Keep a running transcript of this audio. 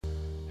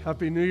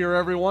Happy New Year,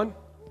 everyone.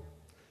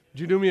 Would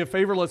you do me a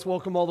favor? Let's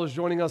welcome all those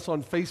joining us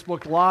on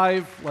Facebook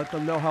Live. Let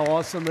them know how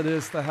awesome it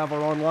is to have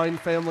our online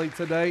family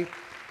today.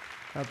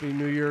 Happy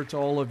New Year to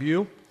all of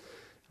you.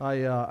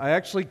 I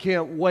actually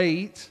can't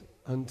wait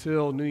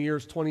until New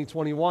Year's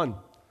 2021.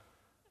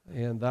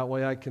 And that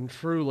way I can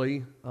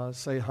truly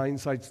say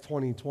hindsight's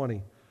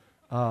 2020.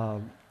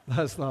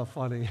 That's not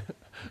funny.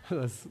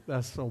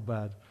 That's so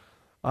bad.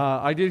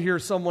 I did hear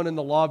someone in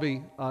the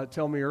lobby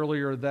tell me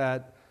earlier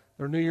that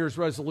their New Year's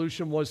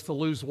resolution was to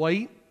lose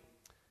weight.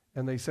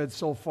 And they said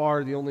so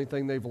far the only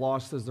thing they've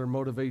lost is their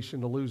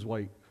motivation to lose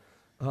weight.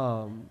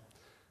 I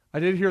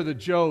did hear the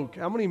joke.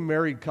 How many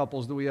married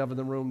couples do we have in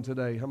the room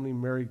today? How many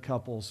married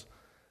couples?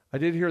 I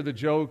did hear the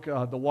joke.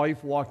 The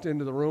wife walked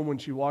into the room. When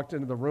she walked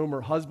into the room,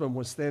 her husband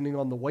was standing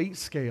on the weight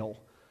scale.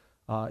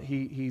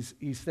 He's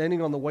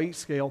standing on the weight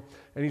scale,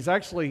 and he's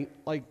actually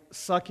like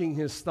sucking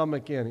his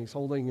stomach in. He's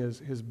holding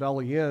his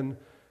belly in.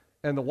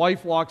 And the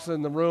wife walks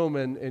in the room,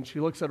 and she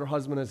looks at her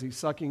husband as he's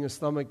sucking his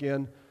stomach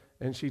in,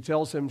 and she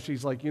tells him,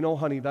 she's like,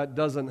 honey, that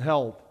doesn't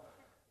help.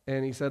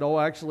 And he said, oh,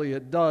 actually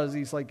it does.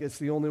 He's like, it's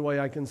the only way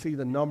I can see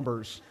the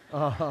numbers.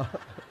 But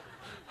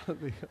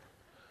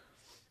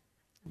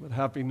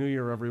Happy New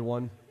Year,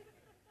 everyone.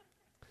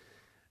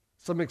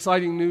 Some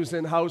exciting news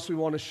in-house we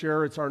want to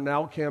share. It's our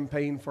Now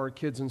campaign for our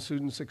kids and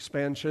students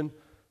expansion.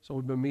 So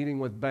we've been meeting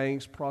with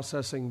banks,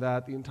 processing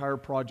that. The entire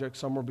project,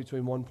 somewhere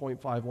between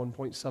 $1.5,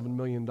 $1.7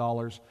 million.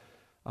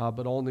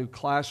 But all new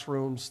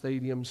classrooms,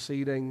 stadium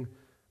seating,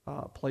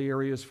 play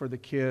areas for the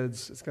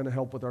kids. It's going to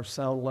help with our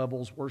sound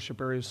levels,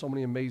 worship areas, so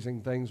many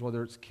amazing things,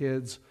 whether it's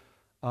kids,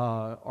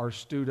 our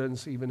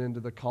students, even into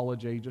the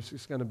college ages.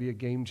 It's going to be a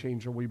game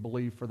changer, we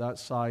believe, for that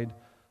side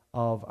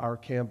of our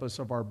campus,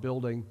 of our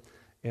building,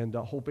 and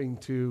hoping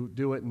to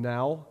do it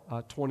now,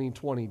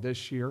 2020,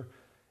 this year.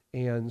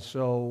 And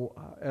so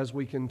as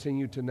we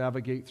continue to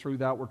navigate through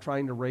that, we're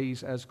trying to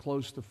raise as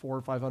close to $400,000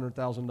 or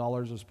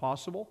 $500,000 as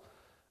possible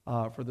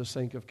for the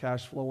sake of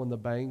cash flow in the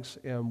banks.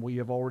 And we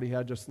have already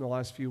had, just in the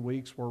last few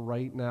weeks, we're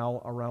right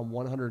now around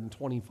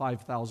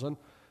 $125,000.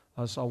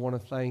 So I want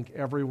to thank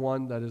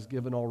everyone that has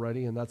given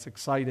already, and that's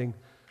exciting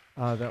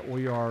that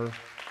we are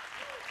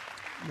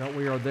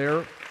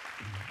there.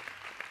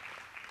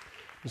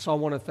 And so I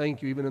want to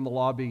thank you. Even in the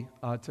lobby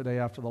today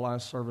after the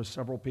last service,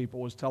 several people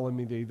was telling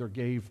me they either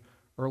gave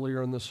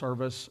earlier in the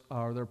service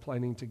or they're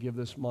planning to give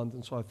this month,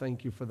 and so I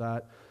thank you for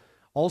that.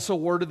 Also,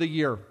 Word of the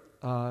Year.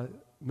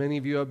 Many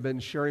of you have been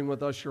sharing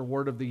with us your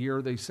Word of the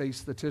Year. They say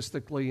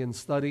statistically in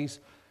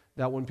studies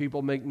that when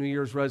people make New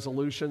Year's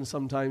resolutions,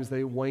 sometimes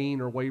they wane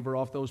or waver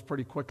off those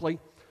pretty quickly.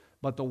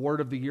 But the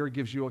Word of the Year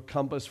gives you a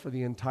compass for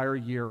the entire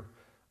year.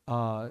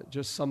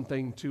 Just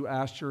something to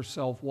ask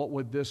yourself, what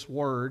would this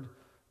Word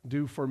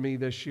do for me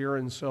this year?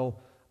 And so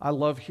I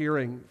love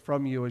hearing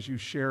from you as you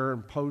share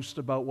and post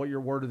about what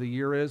your Word of the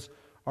Year is.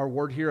 Our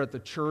word here at the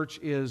church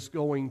is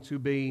going to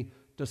be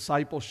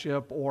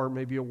discipleship, or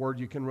maybe a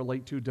word you can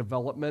relate to,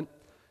 development.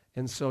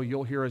 And so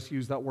you'll hear us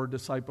use that word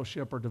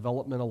discipleship or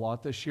development a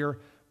lot this year.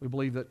 We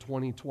believe that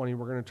 2020,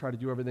 we're going to try to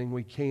do everything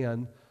we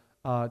can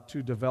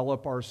to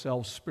develop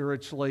ourselves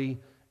spiritually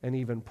and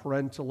even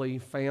parentally,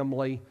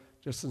 family,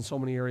 just in so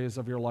many areas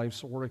of your life.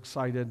 So we're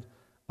excited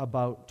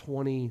about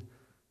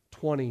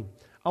 2020.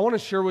 I want to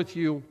share with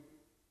you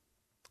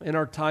in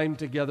our time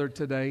together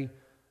today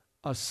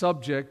a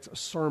subject, a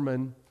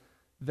sermon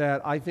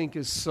that I think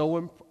is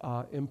so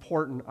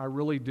important. I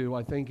really do.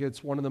 I think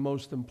it's one of the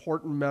most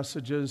important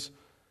messages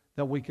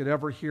that we could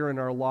ever hear in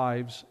our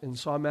lives. And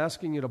so I'm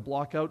asking you to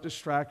block out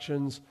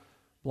distractions,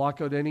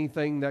 block out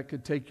anything that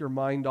could take your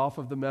mind off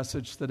of the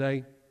message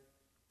today,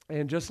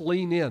 and just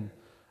lean in,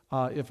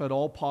 if at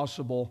all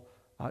possible.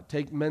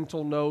 Take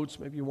mental notes.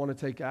 Maybe you want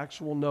to take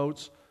actual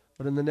notes.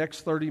 But in the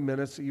next 30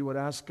 minutes, that you would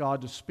ask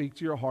God to speak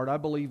to your heart. I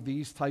believe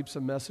these types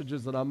of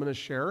messages that I'm going to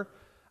share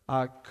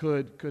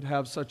could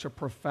have such a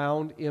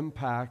profound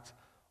impact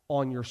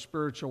on your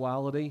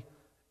spirituality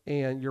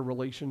and your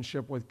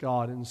relationship with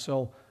God. And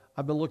so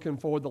I've been looking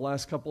forward the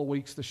last couple of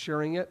weeks to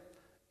sharing it,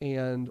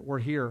 and we're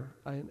here.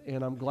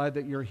 And I'm glad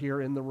that you're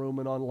here in the room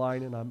and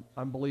online, and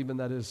I'm believing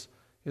that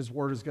His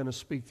Word is going to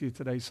speak to you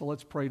today. So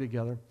let's pray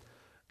together.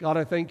 God,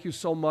 I thank you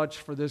so much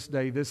for this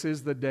day. This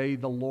is the day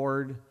the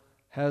Lord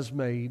has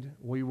made.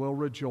 We will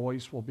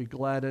rejoice. We'll be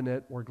glad in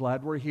it. We're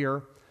glad we're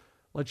here.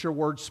 Let your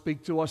Word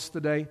speak to us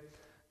today.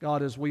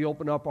 God, as we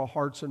open up our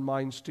hearts and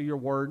minds to your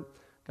Word,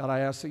 God, I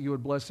ask that you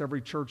would bless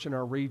every church in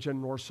our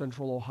region, North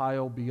Central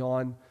Ohio,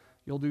 beyond.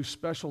 You'll do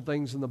special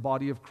things in the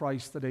body of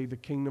Christ today, the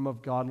kingdom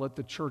of God. Let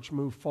the church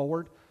move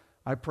forward.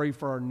 I pray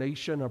for our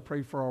nation. I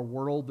pray for our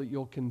world that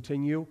you'll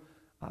continue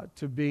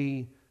to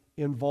be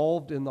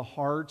involved in the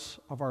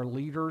hearts of our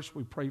leaders.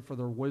 We pray for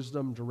their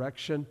wisdom,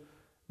 direction.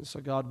 And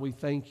so, God, we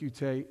thank you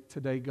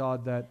today,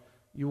 God, that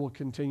you will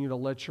continue to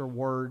let your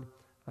Word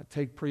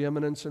take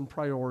preeminence and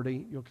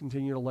priority. You'll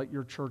continue to let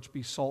your church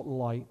be salt and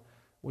light.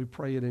 We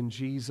pray it in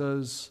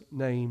Jesus'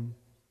 name.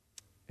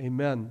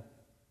 Amen.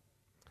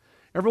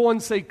 Everyone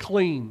say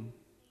clean.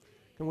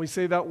 Can we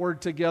say that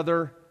word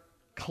together?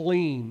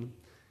 Clean.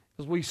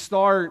 As we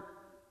start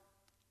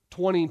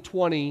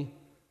 2020,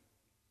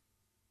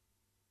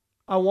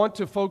 I want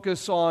to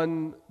focus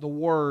on the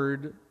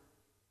word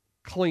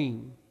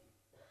clean.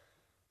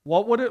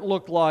 What would it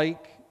look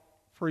like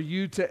for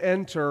you to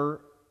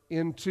enter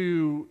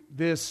into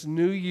this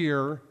new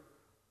year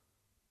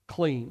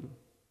clean?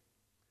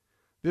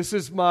 This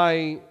is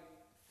my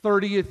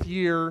 30th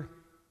year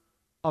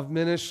of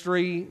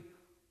ministry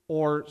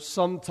or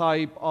some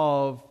type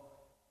of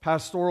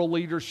pastoral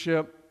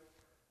leadership.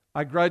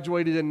 I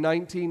graduated in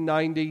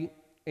 1990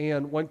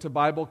 and went to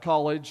Bible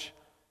college.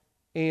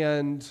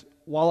 And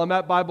while I'm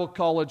at Bible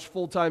college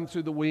full-time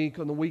through the week,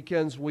 on the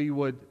weekends we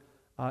would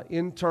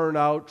intern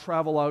out,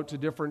 travel out to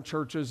different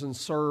churches and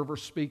serve or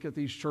speak at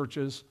these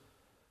churches.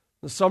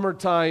 The summer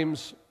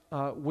times,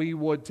 we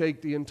would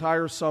take the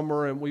entire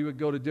summer and we would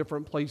go to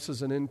different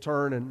places and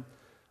intern. And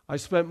I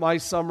spent my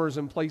summers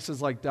in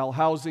places like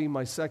Dalhousie,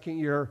 my second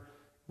year,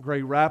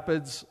 Grand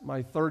Rapids,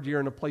 my third year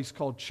in a place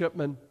called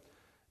Chipman.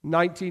 In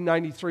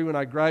 1993, when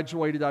I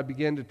graduated, I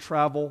began to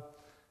travel.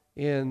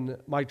 In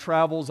my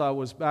travels, I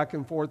was back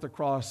and forth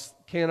across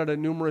Canada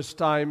numerous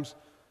times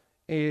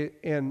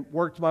and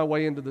worked my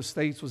way into the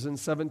States, was in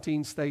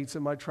 17 states.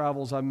 In my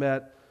travels, I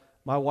met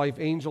my wife,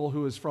 Angel,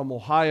 who is from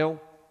Ohio.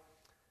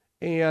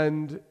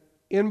 And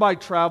in my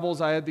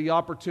travels, I had the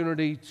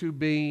opportunity to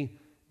be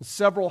in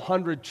several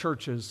hundred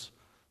churches.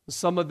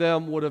 Some of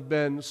them would have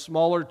been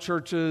smaller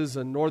churches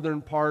in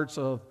northern parts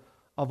of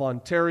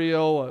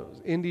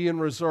Ontario, Indian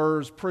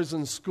reserves,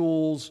 prison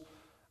schools,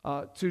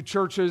 to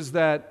churches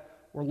that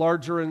were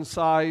larger in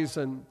size.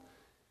 And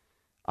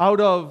out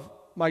of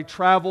my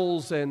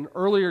travels and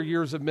earlier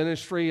years of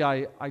ministry,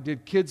 I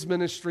did kids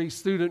ministry,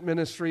 student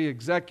ministry,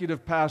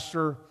 executive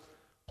pastor,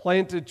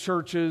 planted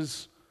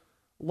churches,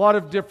 a lot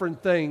of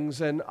different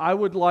things. And I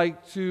would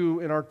like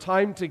to, in our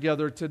time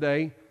together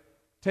today,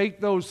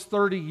 take those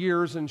 30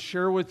 years and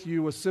share with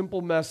you a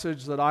simple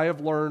message that I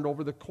have learned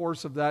over the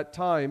course of that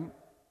time.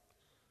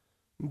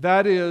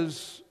 That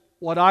is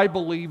what I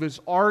believe is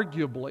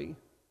arguably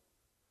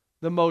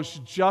the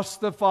most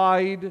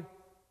justified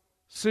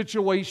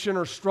situation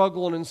or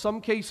struggle, and in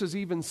some cases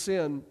even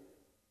sin,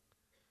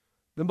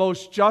 the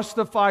most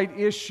justified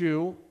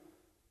issue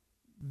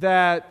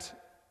that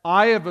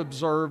I have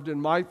observed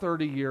in my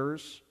 30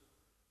 years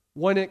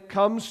when it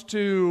comes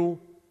to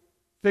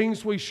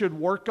things we should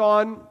work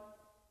on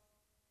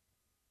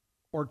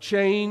or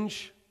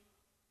change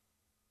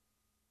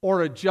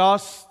or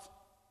adjust,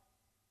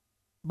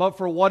 but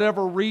for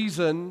whatever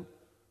reason,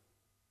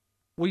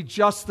 we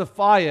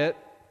justify it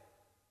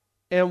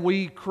and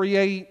we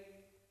create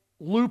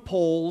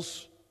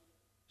loopholes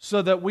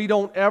so that we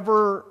don't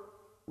ever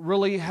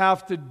really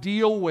have to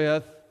deal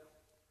with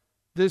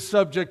this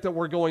subject that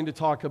we're going to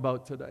talk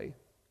about today.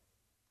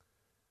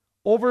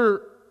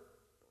 Over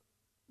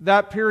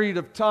that period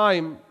of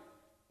time,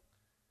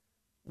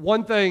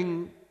 one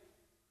thing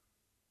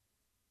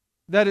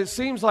that it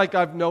seems like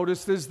I've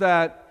noticed is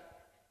that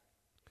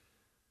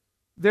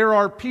there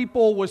are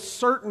people with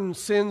certain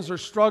sins or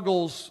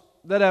struggles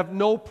that have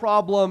no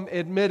problem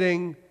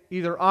admitting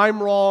either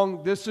I'm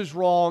wrong, this is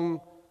wrong,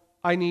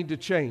 I need to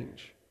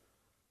change.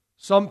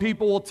 Some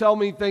people will tell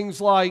me things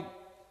like,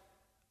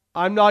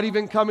 I'm not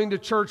even coming to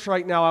church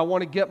right now, I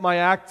want to get my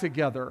act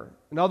together.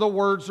 In other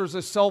words, there's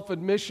a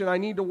self-admission, I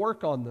need to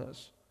work on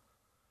this.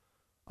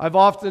 I've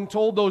often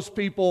told those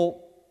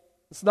people,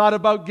 it's not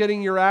about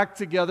getting your act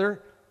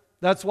together.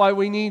 That's why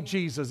we need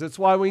Jesus. It's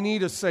why we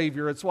need a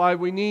Savior. It's why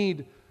we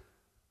need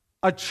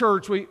a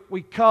church.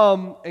 We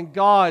come and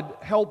God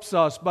helps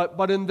us.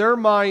 But in their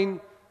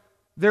mind,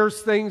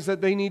 there's things that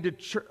they need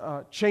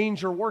to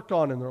change or work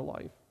on in their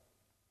life.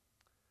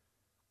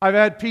 I've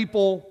had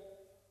people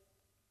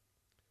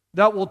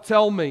that will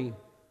tell me,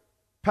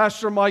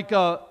 Pastor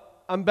Micah,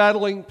 I'm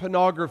battling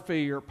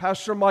pornography, or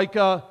Pastor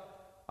Micah,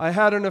 I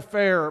had an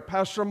affair, or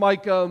Pastor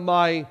Micah,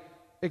 my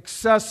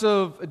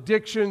excessive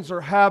addictions or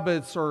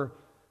habits or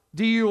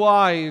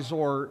DUIs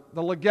or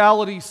the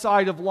legality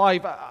side of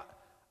life.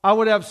 I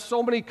would have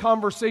so many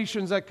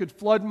conversations that could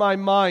flood my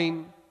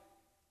mind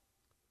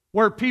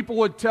where people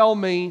would tell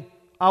me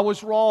I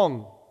was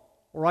wrong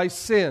or I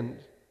sinned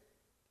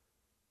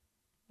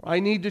or I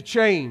need to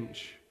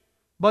change.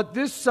 But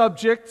this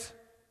subject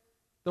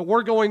that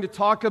we're going to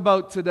talk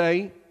about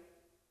today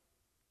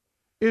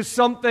is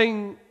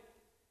something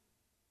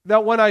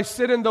that when I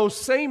sit in those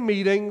same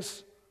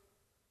meetings,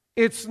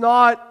 it's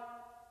not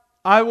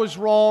I was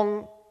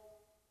wrong,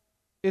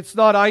 it's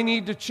not I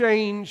need to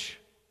change,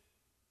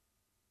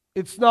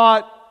 it's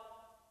not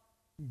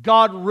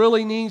God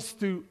really needs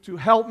to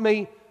help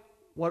me.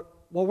 What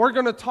we're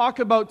going to talk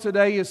about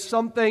today is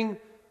something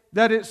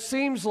that it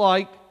seems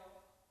like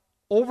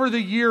over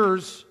the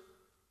years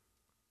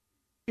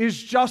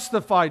is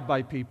justified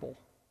by people.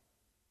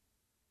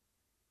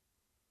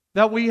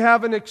 That we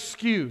have an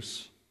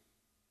excuse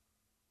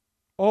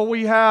or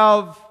we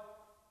have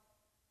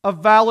a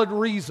valid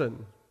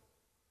reason.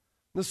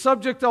 The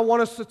subject I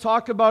want us to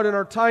talk about in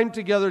our time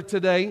together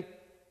today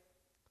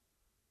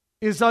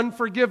is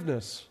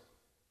unforgiveness.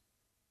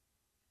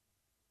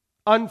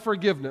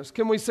 Unforgiveness.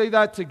 Can we say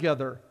that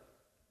together?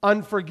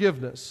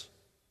 Unforgiveness.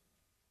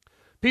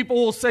 People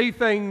will say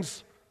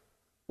things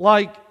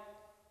like,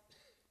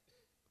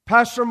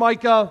 Pastor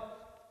Micah,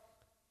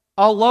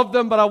 I'll love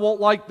them, but I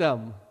won't like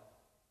them.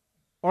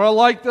 Or I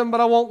like them,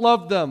 but I won't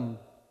love them.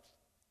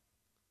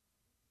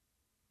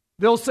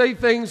 They'll say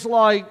things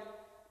like,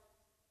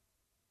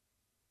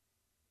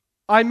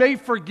 I may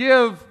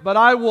forgive, but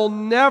I will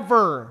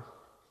never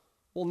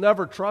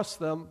trust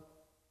them.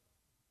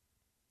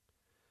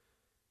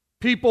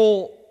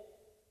 People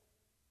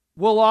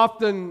will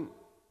often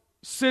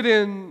sit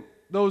in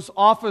those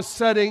office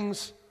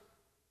settings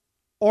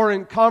or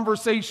in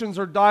conversations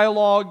or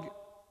dialogue,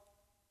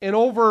 and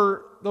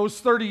over those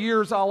 30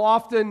 years, I'll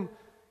often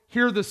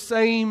hear the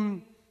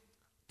same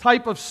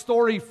type of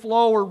story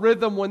flow or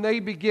rhythm when they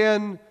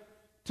begin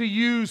to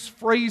use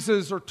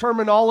phrases or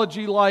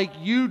terminology like,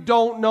 you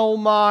don't know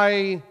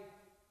my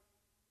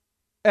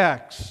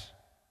ex,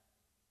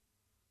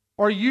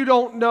 or you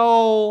don't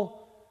know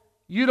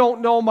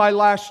my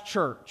last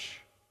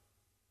church,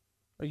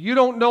 or you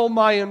don't know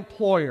my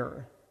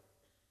employer,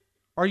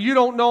 or you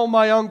don't know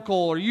my uncle,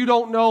 or you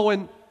don't know,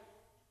 and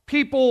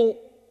people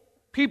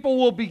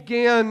will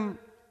begin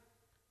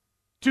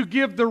to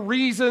give the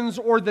reasons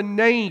or the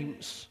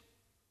names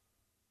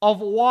of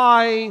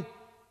why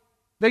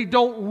they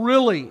don't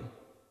really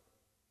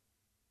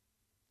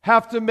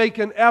have to make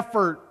an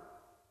effort,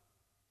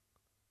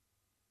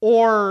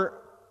 or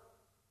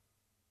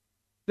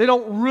they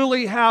don't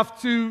really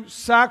have to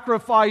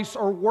sacrifice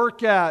or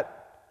work at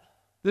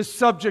this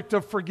subject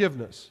of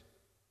forgiveness.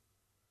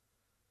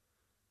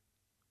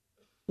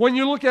 When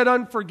you look at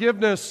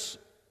unforgiveness,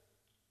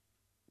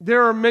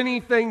 there are many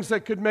things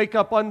that could make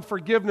up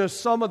unforgiveness.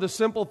 Some of the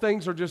simple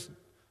things are just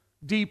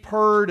deep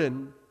hurt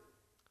and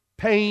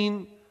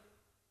pain.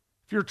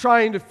 If you're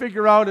trying to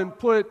figure out and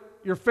put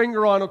your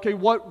finger on, okay,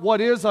 what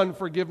is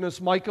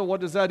unforgiveness, Micah? What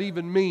does that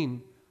even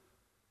mean?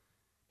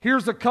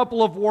 Here's a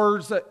couple of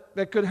words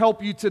that could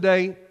help you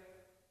today.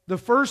 The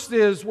first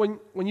is when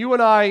you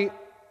and I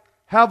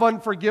have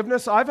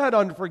unforgiveness, I've had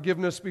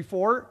unforgiveness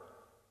before.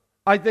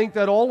 I think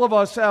that all of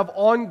us have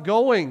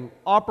ongoing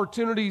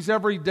opportunities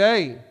every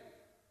day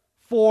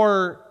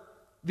for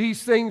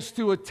these things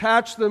to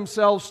attach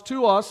themselves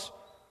to us.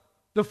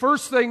 The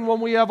first thing when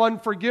we have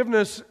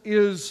unforgiveness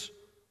is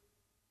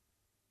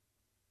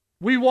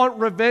we want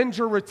revenge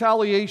or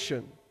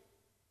retaliation.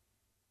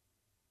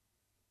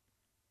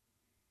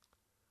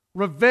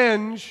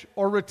 Revenge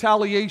or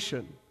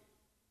retaliation.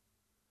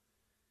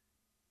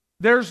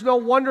 There's no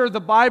wonder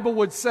the Bible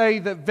would say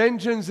that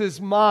vengeance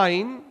is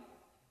mine.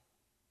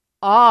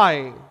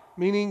 I,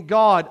 meaning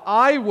God,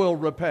 I will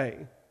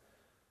repay.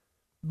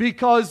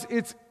 Because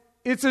it's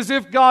as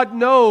if God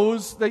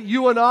knows that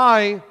you and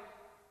I,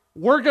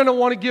 we're going to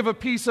want to give a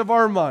piece of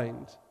our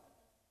mind.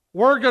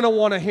 We're going to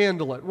want to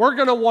handle it. We're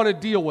going to want to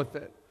deal with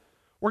it.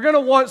 We're going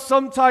to want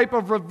some type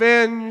of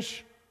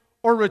revenge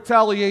or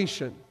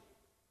retaliation.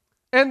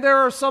 And there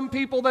are some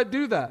people that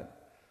do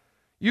that.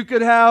 You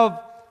could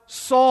have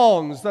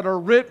songs that are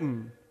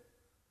written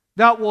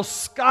that will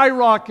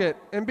skyrocket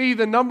and be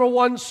the number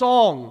one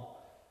song,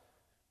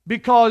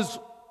 because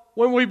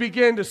when we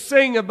begin to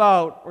sing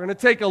about, we're going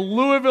to take a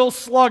Louisville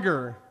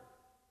Slugger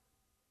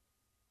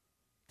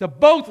to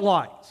both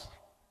lights.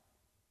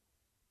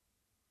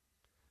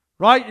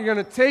 Right? You're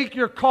going to take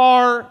your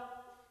car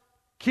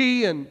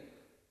key and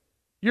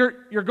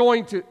you're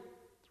going to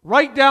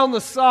write down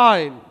the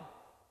side,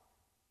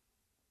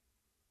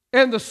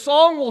 and the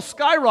song will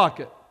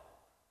skyrocket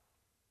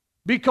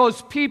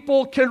because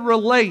people can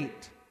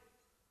relate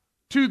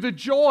to the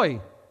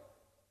joy,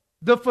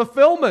 the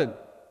fulfillment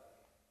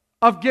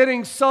of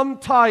getting some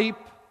type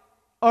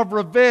of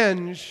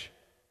revenge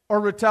or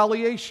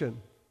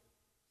retaliation.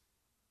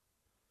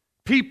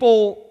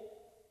 People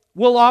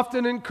will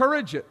often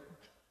encourage it.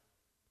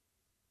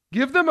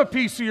 Give them a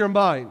piece of your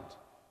mind.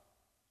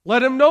 Let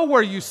them know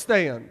where you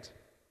stand.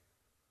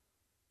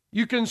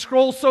 You can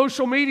scroll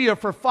social media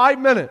for 5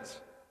 minutes,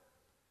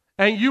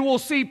 and you will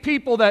see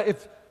people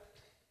that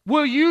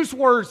will use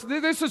words.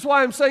 This is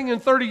why I'm saying in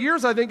 30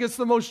 years, I think it's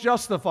the most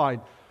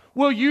justified.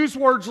 Will use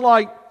words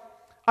like,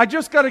 I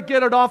just got to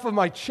get it off of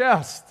my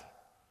chest.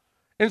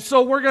 And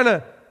so we're going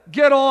to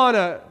get on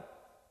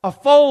a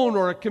phone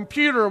or a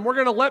computer, and we're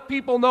going to let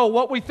people know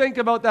what we think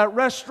about that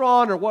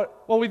restaurant, or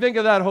what we think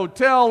of that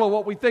hotel, or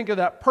what we think of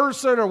that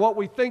person, or what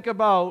we think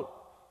about.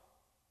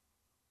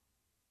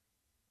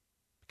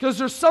 Because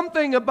there's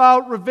something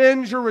about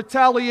revenge or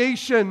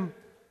retaliation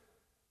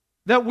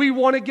that we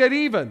want to get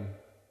even.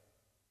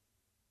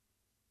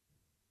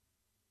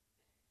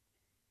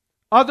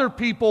 Other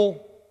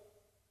people,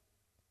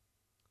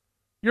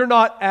 you're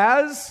not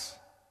as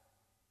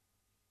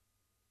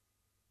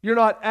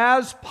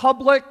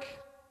public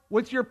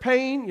with your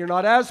pain. You're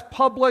not as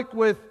public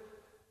with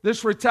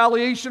this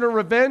retaliation or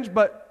revenge,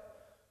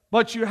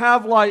 but you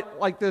have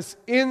like this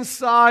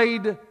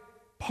inside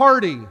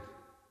party.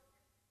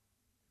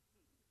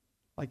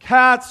 Like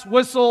hats,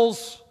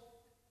 whistles,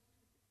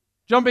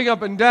 jumping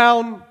up and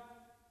down,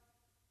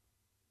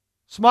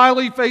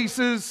 smiley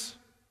faces.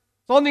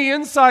 It's on the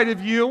inside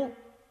of you.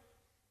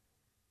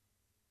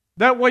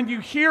 that when you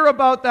hear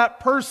about that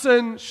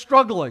person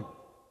struggling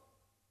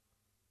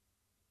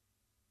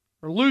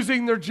or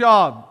losing their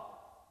job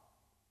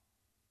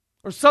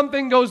or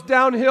something goes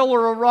downhill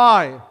or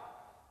awry,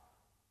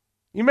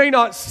 you may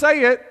not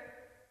say it,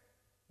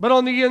 but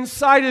on the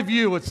inside of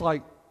you, it's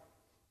like,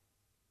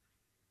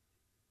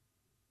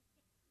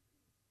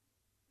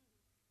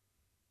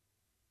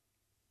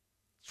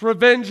 it's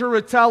revenge or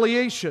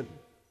retaliation.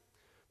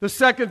 The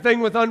second thing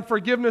with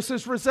unforgiveness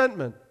is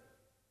resentment.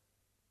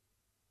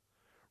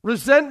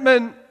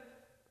 Resentment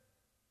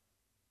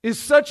is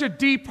such a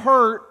deep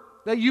hurt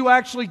that you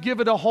actually give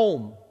it a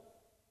home.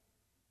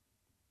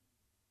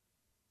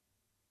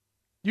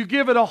 You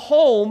give it a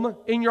home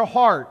in your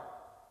heart.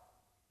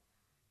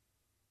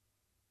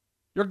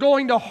 You're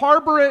going to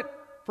harbor it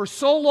for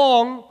so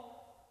long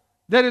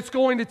that it's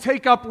going to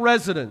take up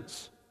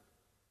residence.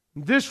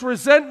 This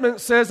resentment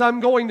says,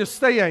 I'm going to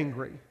stay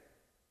angry.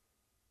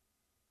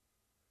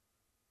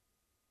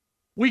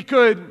 We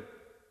could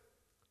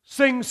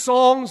sing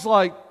songs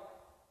like,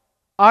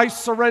 I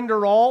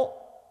surrender all,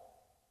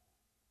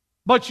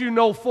 but you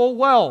know full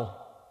well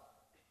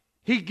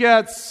he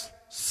gets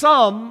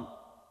some,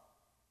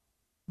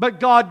 but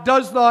God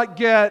does not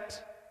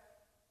get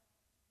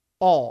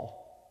all.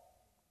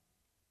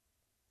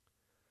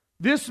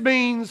 This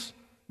means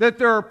that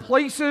there are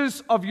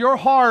places of your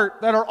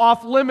heart that are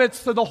off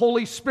limits to the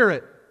Holy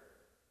Spirit.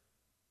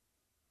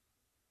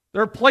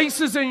 There are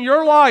places in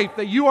your life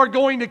that you are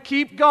going to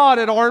keep God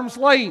at arm's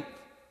length.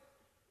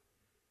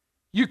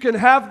 You can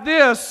have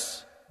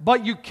this,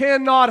 but you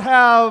cannot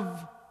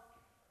have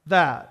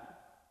that.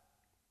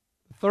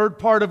 The third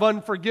part of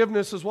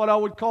unforgiveness is what I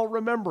would call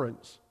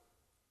remembrance.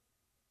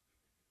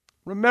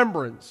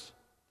 Remembrance.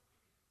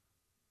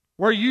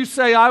 Where you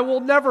say, I will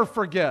never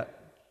forget.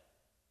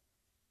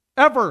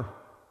 Ever.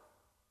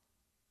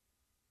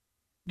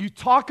 You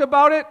talk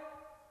about it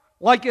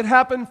like it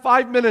happened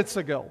 5 minutes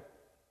ago.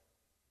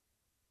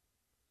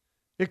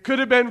 It could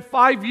have been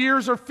 5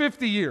 years or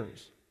 50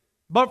 years.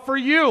 But for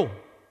you,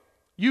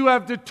 you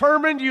have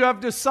determined, you have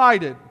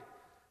decided,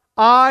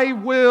 I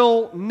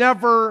will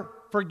never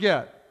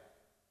forget.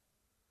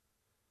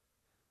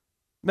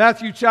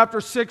 Matthew chapter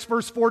 6,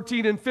 verse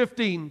 14 and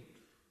 15.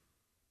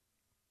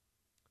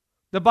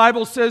 The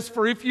Bible says,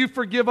 for if you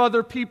forgive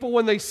other people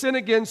when they sin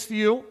against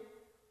you,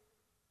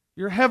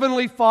 your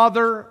heavenly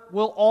Father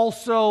will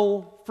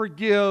also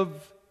forgive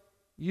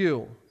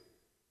you.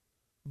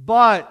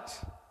 But,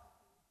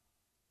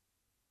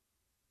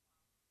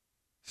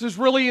 this is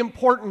really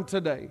important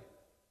today.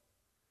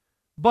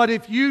 But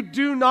if you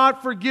do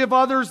not forgive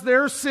others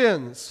their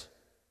sins,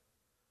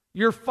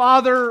 your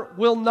Father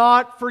will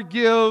not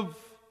forgive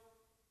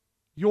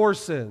your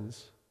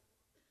sins.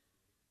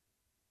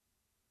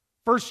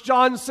 1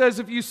 John says,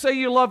 if you say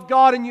you love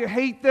God and you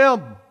hate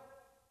them,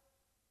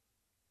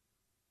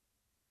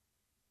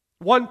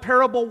 one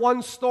parable,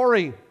 one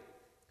story.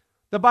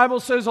 The Bible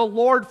says a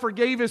Lord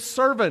forgave his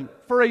servant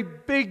for a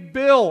big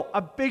bill,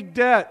 a big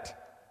debt.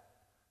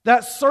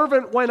 That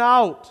servant went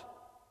out,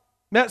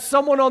 met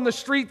someone on the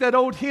street that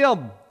owed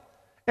him,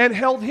 and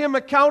held him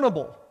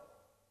accountable.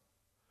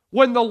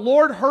 When the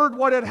Lord heard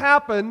what had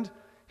happened,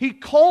 he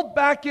called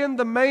back in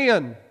the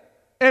man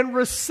and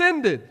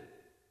rescinded.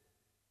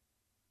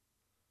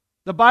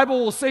 The Bible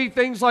will say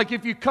things like,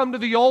 if you come to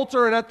the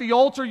altar and at the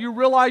altar you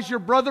realize your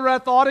brother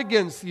hath aught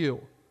against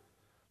you,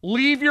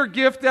 leave your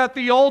gift at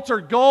the altar.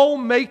 Go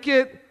make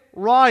it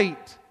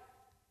right.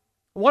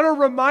 I want to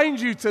remind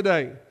you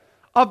today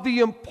of the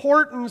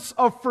importance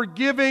of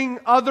forgiving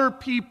other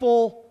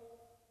people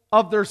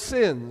of their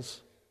sins.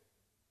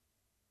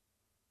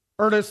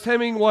 Ernest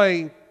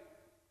Hemingway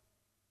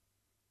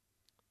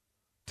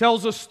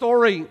tells a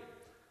story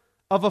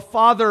of a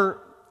father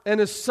and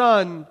his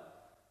son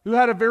who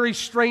had a very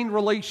strained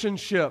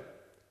relationship.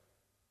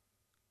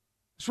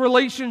 This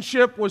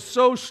relationship was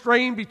so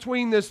strained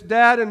between this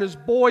dad and his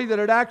boy that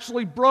it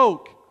actually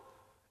broke,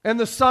 and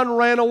the son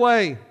ran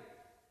away.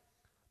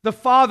 The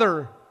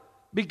father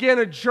began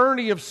a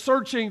journey of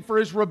searching for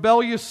his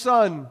rebellious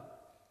son.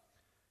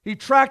 He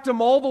tracked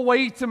him all the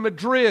way to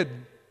Madrid.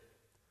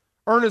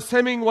 Ernest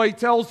Hemingway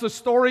tells the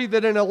story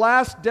that in a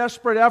last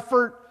desperate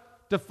effort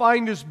to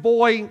find his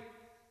boy,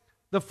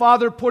 the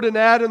father put an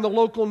ad in the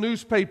local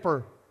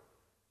newspaper.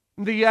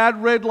 The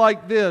ad read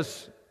like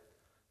this: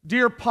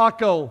 Dear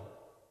Paco,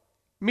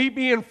 meet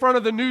me in front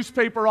of the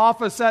newspaper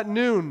office at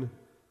noon.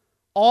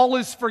 All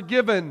is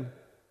forgiven.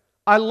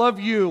 I love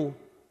you,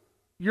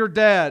 your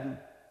dad.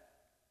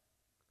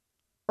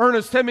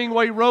 Ernest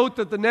Hemingway wrote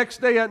that the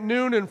next day at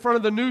noon in front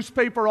of the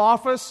newspaper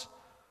office,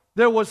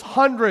 there was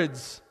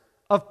hundreds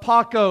of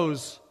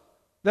Pacos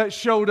that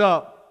showed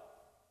up.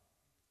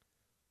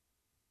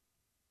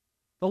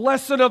 The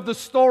lesson of the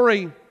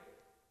story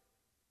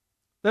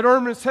that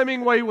Ernest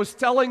Hemingway was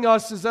telling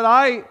us is that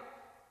I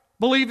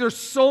believe there's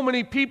so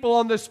many people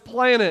on this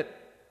planet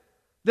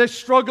that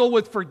struggle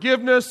with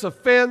forgiveness,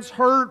 offense,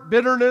 hurt,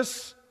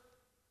 bitterness.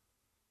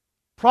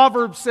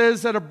 Proverbs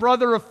says that a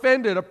brother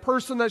offended, a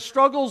person that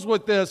struggles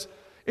with this,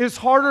 is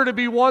harder to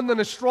be won than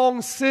a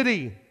strong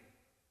city.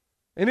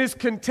 and his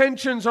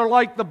contentions are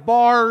like the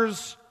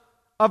bars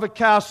of a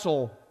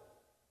castle.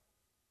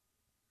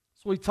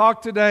 So we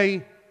talk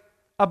today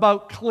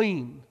about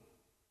clean.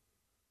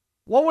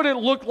 What would it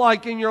look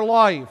like in your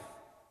life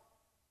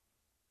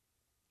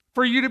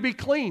for you to be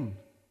clean?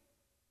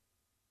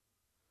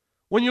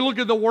 When you look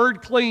at the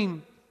word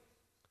clean,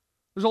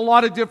 there's a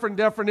lot of different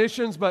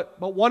definitions, but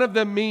one of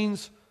them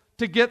means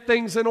to get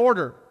things in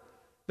order.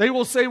 They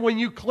will say when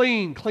you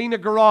clean a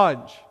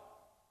garage,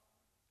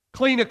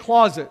 clean a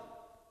closet,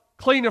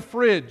 clean a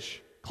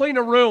fridge, clean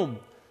a room.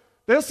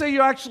 They'll say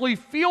you actually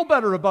feel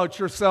better about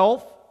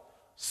yourself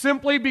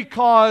simply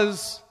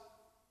because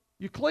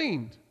you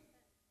cleaned.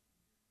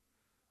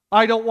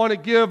 I don't want to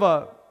give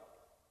a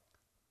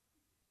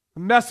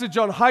message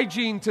on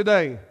hygiene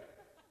today,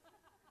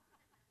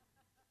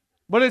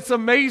 but it's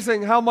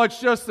amazing how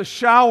much just a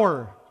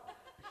shower,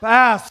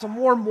 bath, some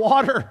warm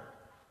water,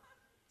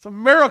 it's a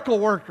miracle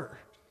worker.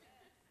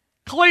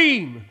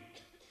 Clean.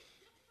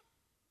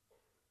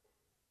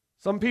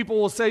 Some people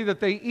will say that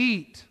they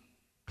eat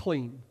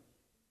clean.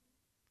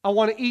 I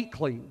want to eat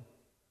clean.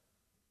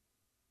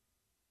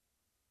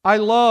 I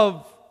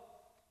love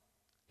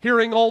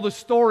hearing all the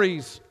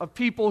stories of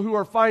people who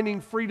are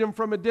finding freedom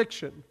from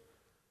addiction.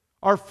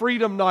 Our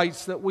freedom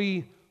nights that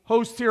we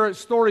host here at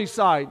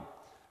Storyside.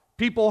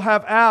 People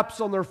have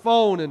apps on their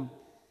phone and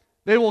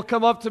they will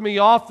come up to me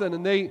often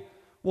and they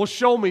will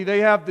show me.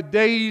 They have the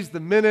days, the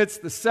minutes,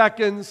 the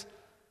seconds.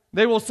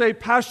 They will say,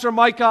 Pastor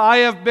Micah, I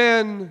have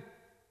been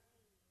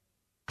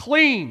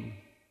clean.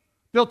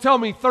 They'll tell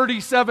me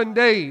 37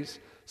 days,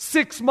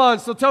 6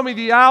 months. They'll tell me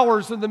the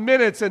hours and the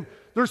minutes, and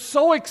they're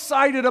so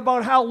excited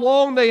about how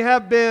long they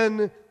have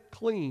been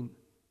clean.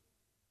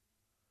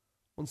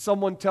 When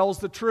someone tells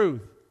the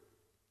truth,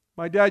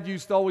 my dad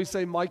used to always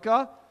say,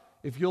 Micah,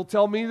 if you'll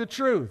tell me the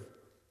truth,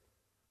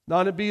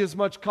 not to be as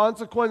much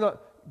consequence,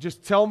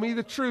 just tell me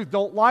the truth.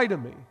 Don't lie to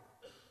me.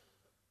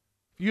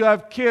 If you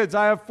have kids,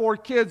 I have 4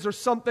 kids, there's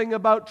something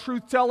about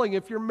truth telling.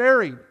 If you're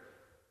married,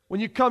 when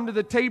you come to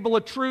the table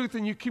of truth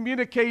and you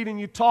communicate and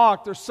you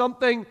talk, there's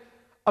something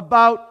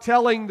about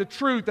telling the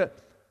truth that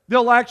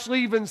they'll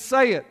actually even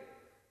say it.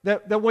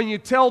 That when you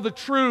tell the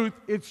truth,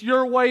 it's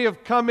your way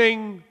of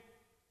coming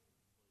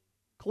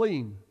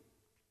clean.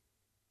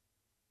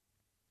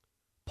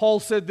 Paul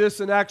said this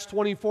in Acts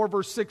 24,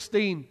 verse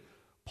 16.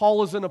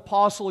 Paul is an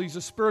apostle, he's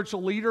a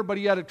spiritual leader, but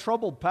he had a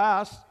troubled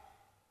past.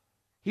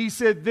 He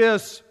said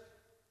this,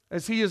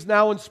 as he is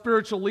now in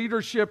spiritual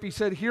leadership, he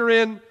said,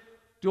 herein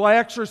do I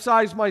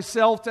exercise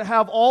myself to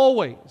have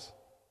always,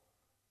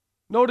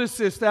 notice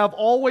this, to have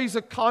always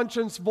a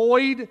conscience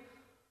void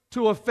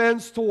to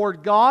offense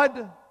toward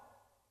God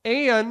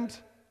and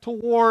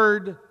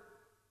toward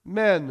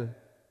men.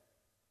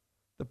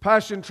 The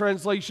Passion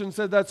Translation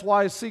said, that's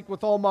why I seek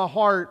with all my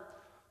heart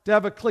to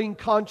have a clean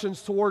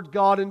conscience toward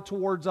God and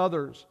towards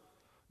others.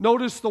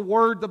 Notice the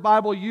word the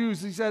Bible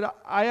used. He said,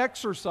 I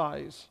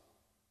exercise.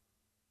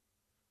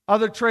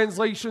 Other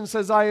translation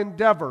says, I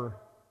endeavor.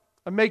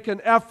 I make an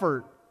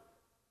effort.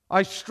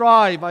 I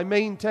strive. I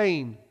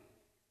maintain.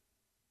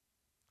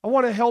 I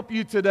want to help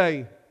you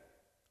today.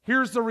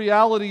 Here's the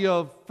reality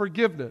of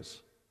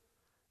forgiveness.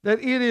 That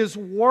it is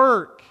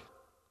work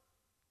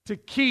to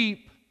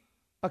keep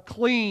a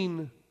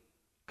clean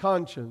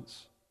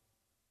conscience.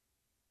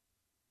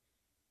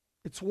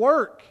 It's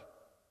work.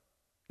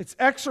 It's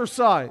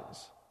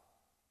exercise.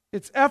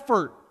 It's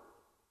effort.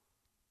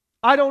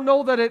 I don't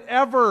know that it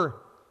ever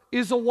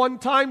is a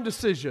one-time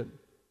decision.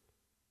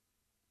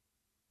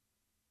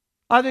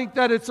 I think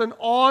that it's an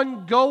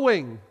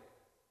ongoing,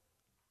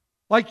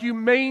 like you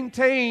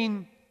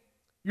maintain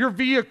your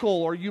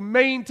vehicle or you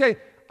maintain.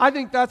 I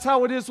think that's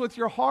how it is with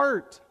your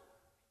heart.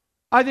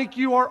 I think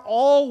you are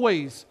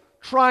always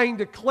trying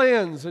to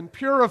cleanse and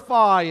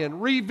purify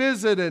and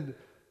revisit, and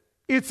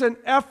it's an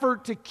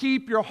effort to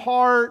keep your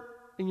heart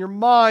and your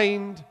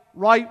mind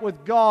right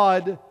with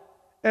God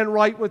and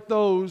right with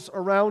those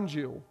around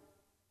you.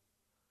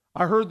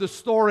 I heard the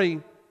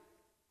story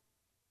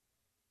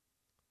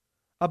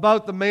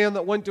about the man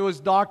that went to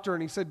his doctor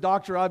and he said,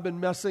 Doctor, I've been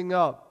messing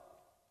up.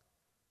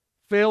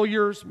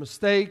 Failures,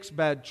 mistakes,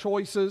 bad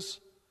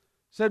choices.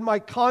 He said, my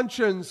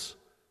conscience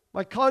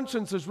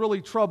is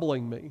really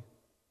troubling me.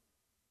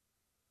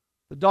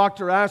 The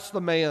doctor asked the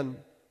man,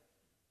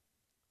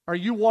 are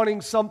you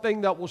wanting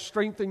something that will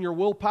strengthen your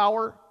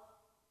willpower?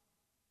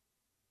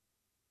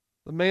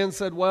 The man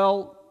said,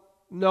 well,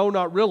 no,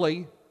 not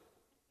really.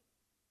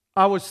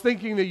 I was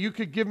thinking that you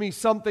could give me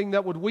something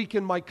that would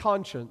weaken my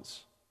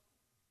conscience.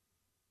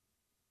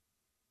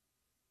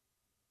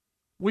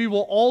 We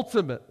will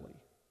ultimately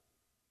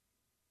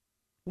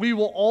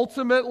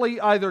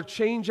either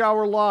change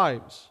our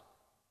lives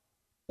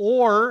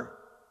or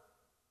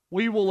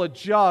we will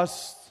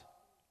adjust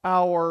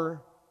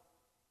our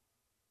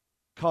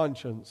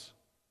conscience.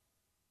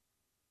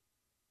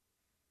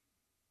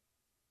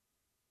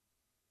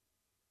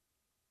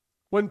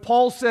 When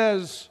Paul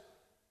says,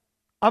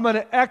 I'm going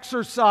to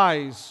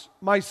exercise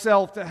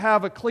myself to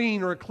have a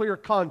clean or a clear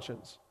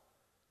conscience,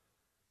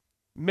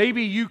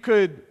 maybe you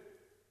could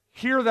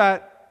hear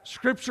that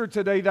scripture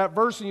today, that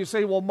verse, and you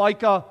say, well,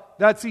 Micah,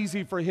 that's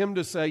easy for him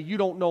to say. You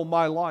don't know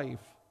my life.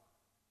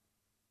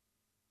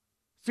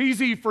 It's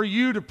easy for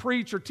you to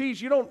preach or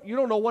teach. You don't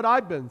know what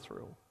I've been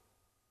through.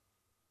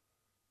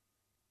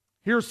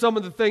 Here's some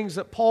of the things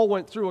that Paul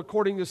went through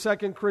according to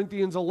 2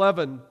 Corinthians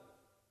 11. It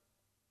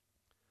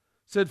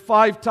said,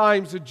 5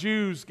 times the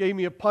Jews gave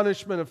me a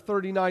punishment of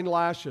 39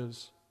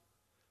 lashes.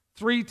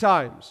 3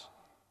 times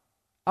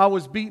I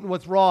was beaten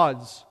with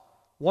rods.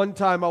 1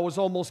 time I was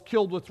almost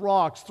killed with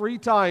rocks. 3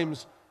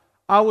 times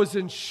I was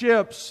in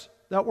ships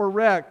that were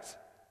wrecked.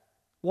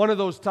 One of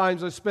those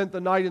times I spent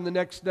the night and the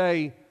next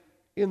day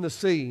in the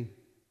sea.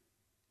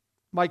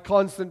 My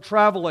constant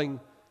traveling,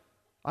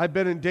 I've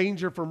been in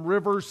danger from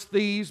rivers,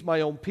 thieves,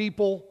 my own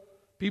people.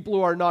 People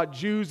who are not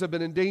Jews have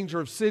been in danger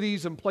of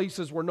cities and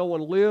places where no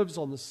one lives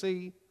on the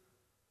sea.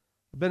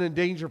 I've been in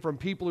danger from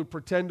people who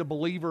pretend to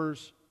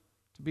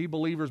be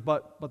believers,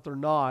 but they're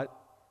not.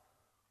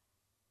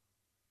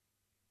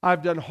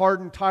 I've done hard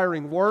and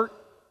tiring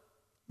work.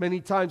 Many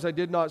times I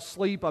did not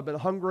sleep. I've been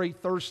hungry,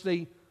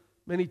 thirsty.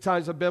 Many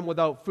times I've been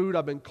without food.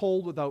 I've been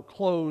cold, without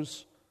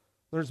clothes.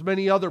 There's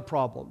many other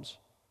problems.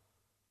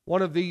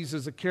 One of these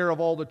is the care of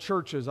all the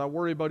churches. I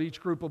worry about each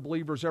group of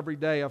believers every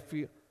day. I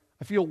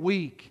feel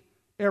weak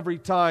every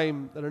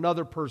time that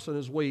another person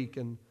is weak,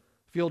 and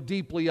feel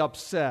deeply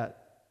upset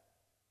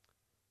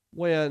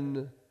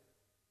when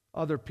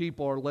other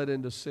people are led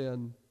into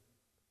sin.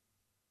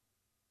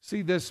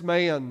 See, this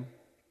man,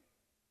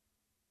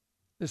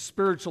 this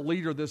spiritual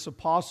leader, this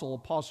Apostle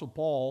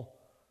Paul,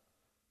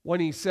 when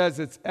he says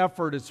it's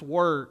effort, it's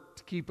work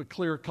to keep a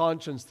clear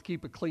conscience, to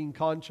keep a clean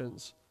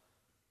conscience,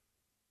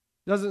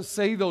 doesn't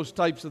say those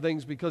types of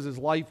things because his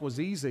life was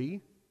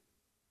easy.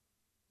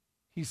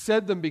 He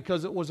said them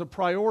because it was a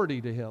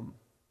priority to him.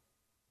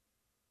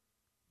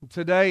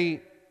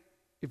 Today,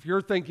 if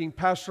you're thinking,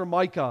 Pastor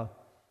Micah,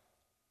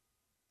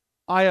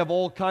 I have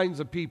all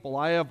kinds of people,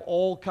 I have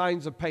all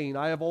kinds of pain,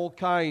 I have all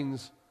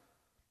kinds,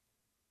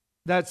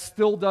 that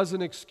still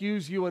doesn't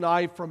excuse you and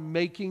I from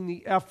making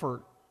the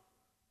effort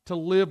to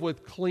live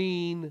with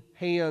clean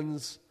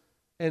hands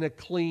and a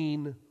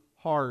clean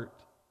heart.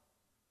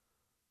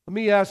 Let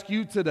me ask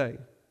you today,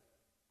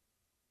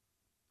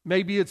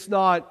 maybe it's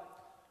not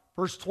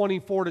verse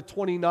 24 to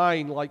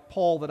 29 like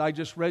Paul that I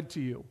just read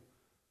to you,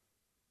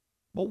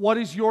 but what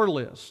is your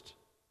list?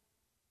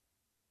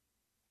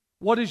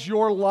 What is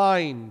your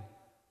line?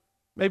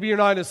 Maybe you're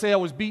not going to say I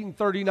was beaten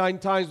 39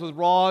 times with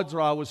rods,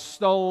 or I was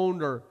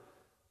stoned, or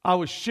I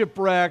was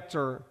shipwrecked,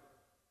 but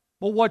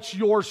what's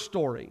your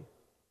story?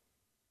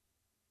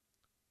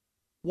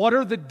 What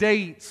are the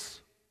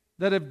dates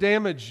that have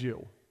damaged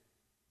you?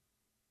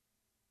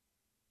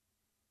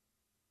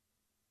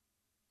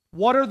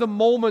 What are the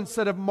moments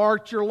that have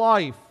marked your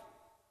life?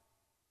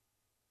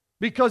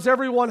 Because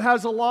everyone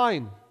has a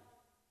line.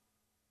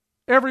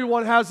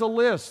 Everyone has a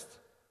list.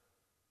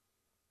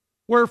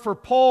 Where for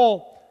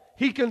Paul,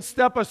 he can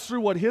step us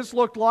through what his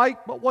looked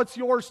like, but what's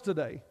yours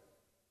today?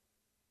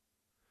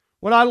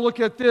 When I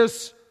look at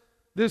this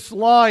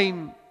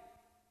line,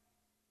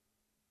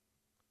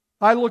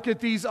 I look at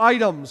these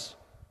items,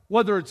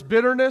 whether it's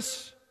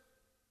bitterness,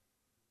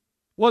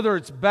 whether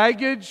it's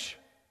baggage.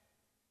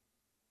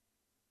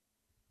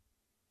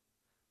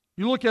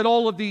 You look at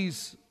all of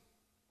these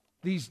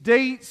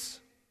dates,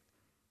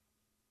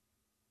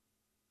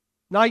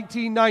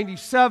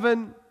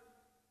 1997,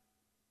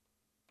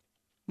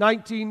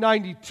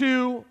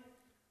 1992,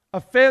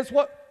 offense.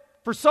 What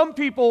for some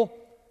people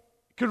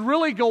could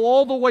really go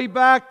all the way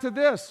back to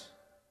this,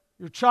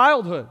 your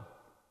childhood.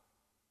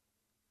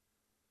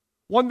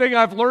 One thing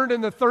I've learned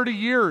in the 30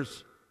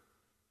 years,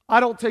 I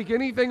don't take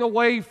anything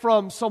away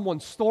from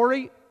someone's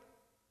story.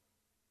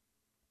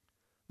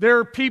 There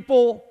are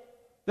people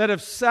that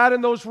have sat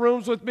in those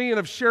rooms with me and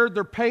have shared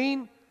their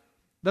pain,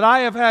 that I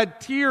have had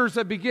tears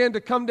that began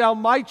to come down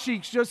my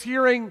cheeks just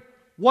hearing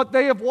what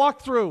they have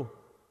walked through.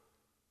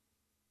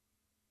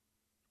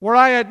 Where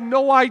I had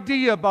no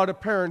idea about a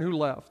parent who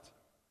left.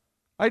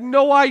 I had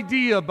no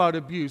idea about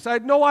abuse. I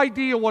had no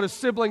idea what a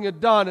sibling had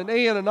done, an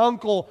aunt, an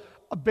uncle,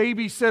 a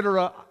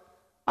babysitter.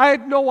 I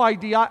had no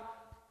idea.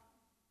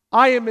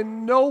 I am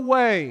in no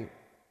way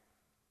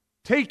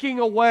taking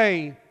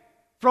away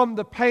from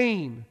the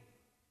pain.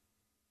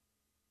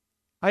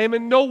 I am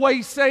in no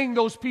way saying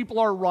those people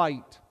are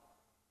right.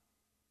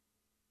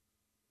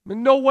 I'm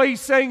in no way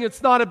saying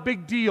it's not a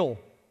big deal.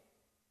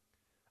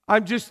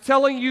 I'm just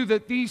telling you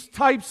that these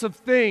types of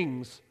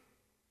things,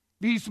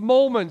 these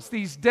moments,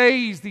 these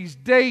days, these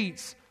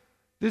dates,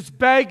 this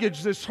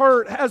baggage, this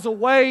hurt has a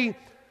way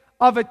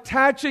of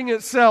attaching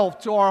itself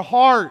to our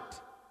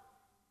heart.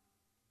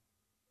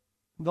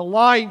 The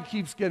line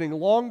keeps getting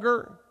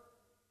longer,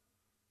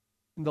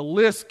 and the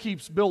list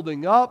keeps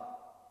building up.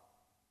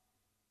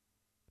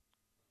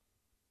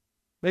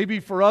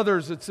 Maybe for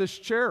others, it's this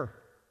chair.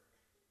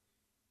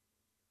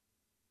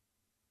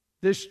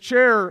 This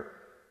chair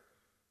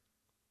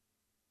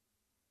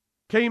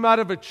came out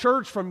of a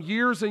church from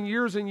years and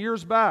years and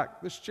years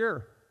back, this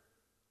chair.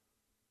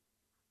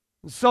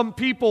 And some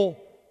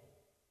people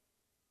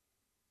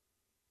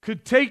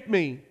could take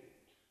me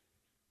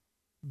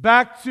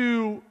back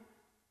to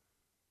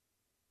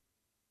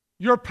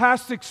your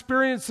past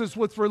experiences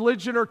with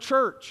religion or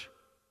church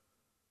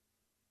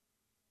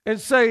and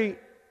say,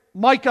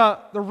 Micah,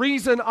 the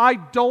reason I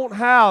don't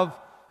have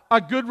a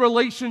good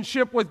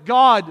relationship with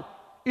God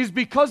is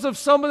because of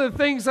some of the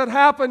things that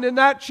happened in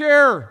that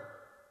chair.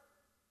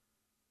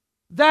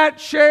 That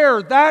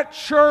chair, that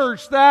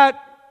church,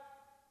 that...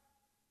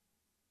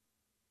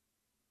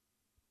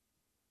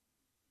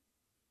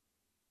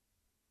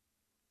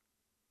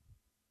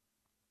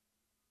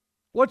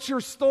 What's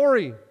your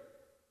story?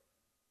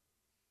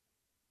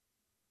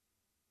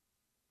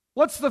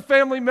 What's the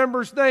family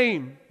member's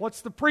name? What's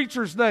the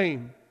preacher's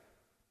name?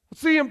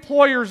 What's the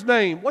employer's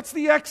name? What's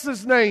the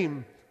ex's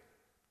name?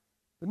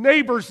 The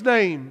neighbor's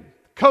name?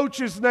 The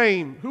coach's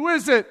name? Who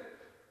is it?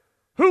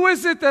 Who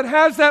is it that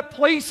has that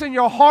place in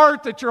your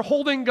heart that you're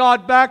holding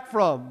God back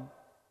from?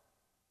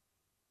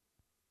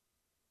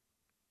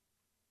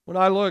 When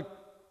I look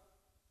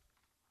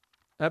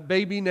at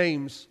baby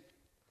names,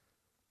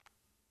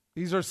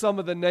 these are some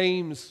of the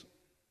names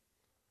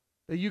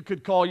that you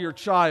could call your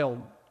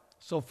child.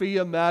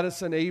 Sophia,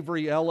 Madison,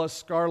 Avery, Ella,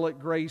 Scarlett,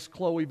 Grace,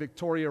 Chloe,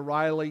 Victoria,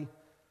 Riley,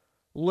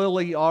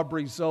 Lily,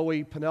 Aubrey,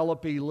 Zoe,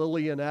 Penelope,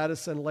 Lillian,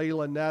 Addison,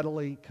 Layla,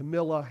 Natalie,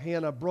 Camilla,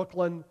 Hannah,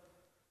 Brooklyn,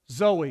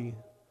 Zoe,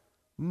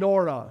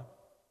 Nora,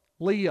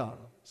 Leah,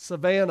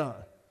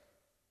 Savannah,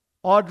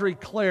 Audrey,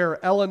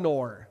 Claire,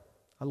 Eleanor.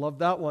 I love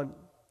that one.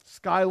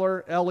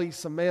 Skylar, Ellie,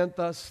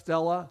 Samantha,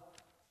 Stella.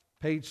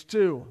 Page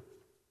 2.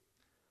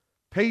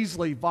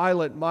 Paisley,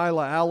 Violet,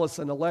 Mila,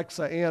 Allison,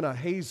 Alexa, Anna,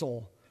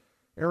 Hazel,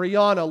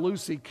 Ariana,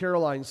 Lucy,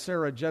 Caroline,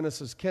 Sarah,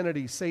 Genesis,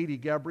 Kennedy, Sadie,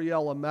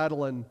 Gabriella,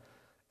 Madeline,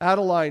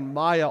 Adeline,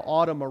 Maya,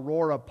 Autumn,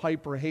 Aurora,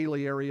 Piper,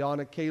 Haley,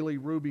 Ariana, Kaylee,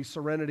 Ruby,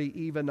 Serenity,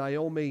 Eva,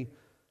 Naomi,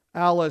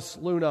 Alice,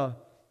 Luna.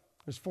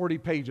 There's 40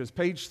 pages.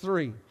 Page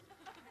 3.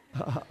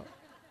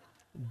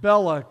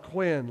 Bella,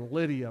 Quinn,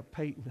 Lydia,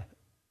 Peyton.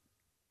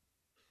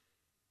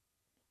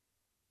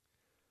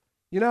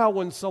 You know how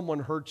when someone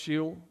hurts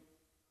you,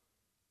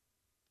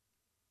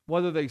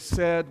 whether they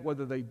said,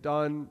 whether they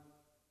done,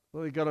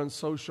 whether they got on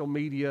social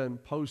media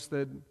and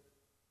posted,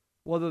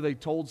 whether they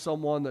told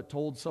someone that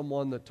told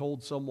someone that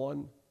told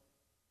someone.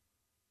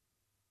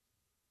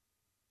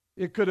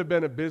 It could have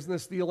been a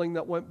business dealing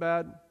that went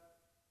bad.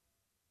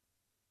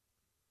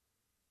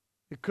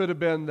 It could have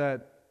been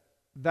that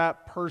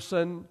that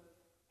person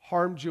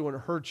harmed you and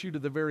hurt you to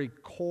the very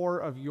core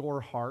of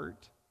your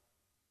heart.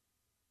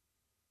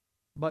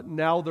 But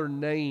now their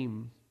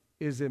name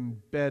is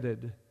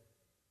embedded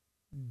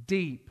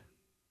deep.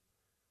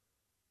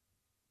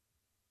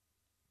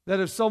 That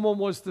if someone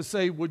was to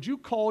say, would you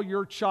call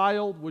your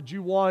child, would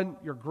you want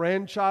your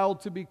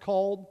grandchild to be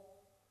called?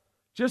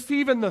 Just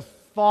even the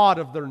thought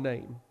of their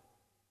name.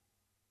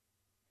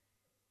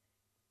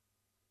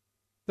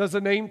 Does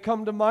a name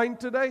come to mind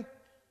today?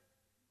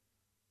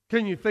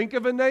 Can you think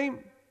of a name?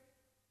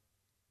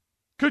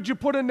 Could you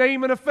put a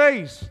name in a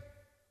face?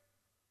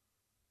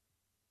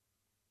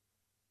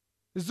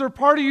 Is there a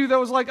part of you that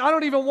was like, I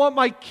don't even want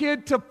my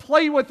kid to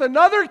play with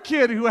another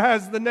kid who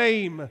has the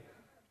name?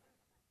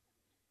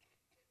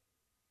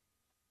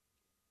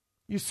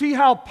 You see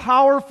how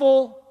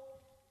powerful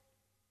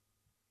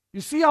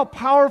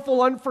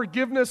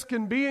unforgiveness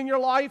can be in your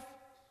life?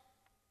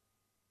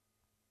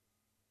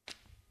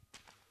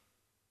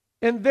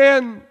 And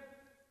then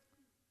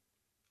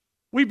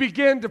we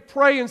begin to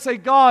pray and say,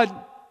 God,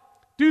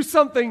 do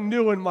something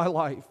new in my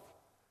life.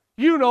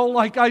 You know,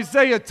 like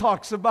Isaiah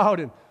talks about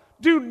it.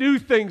 Do new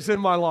things in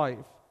my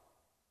life.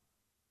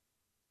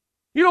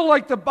 You know,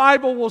 like the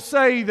Bible will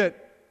say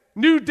that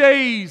new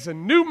days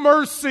and new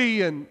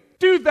mercy, and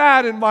do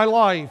that in my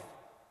life.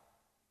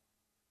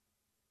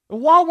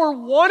 And while we're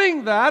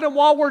wanting that, and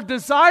while we're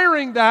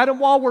desiring that, and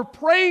while we're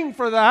praying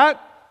for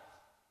that,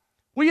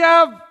 we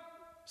have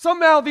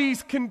somehow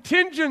these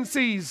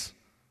contingencies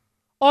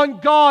on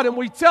God, and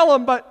we tell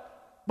Him, but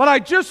I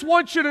just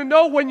want you to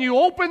know when you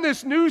open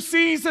this new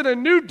season, a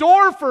new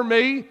door for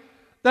me,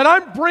 that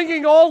I'm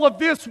bringing all of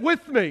this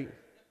with me.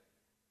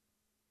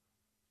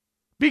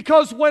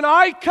 Because when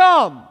I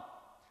come,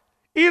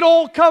 it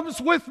all comes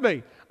with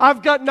me.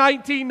 I've got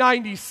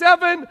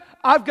 1997,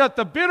 I've got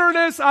the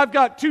bitterness, I've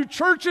got 2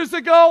 churches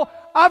ago,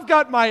 I've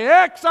got my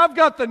ex, I've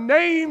got the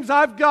names,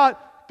 I've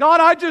got, God,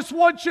 I just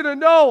want you to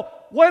know,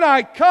 when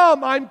I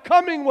come, I'm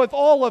coming with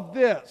all of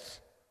this.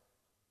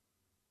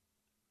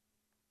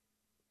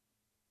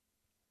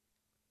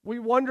 We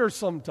wonder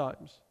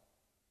sometimes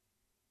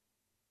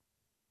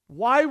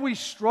why we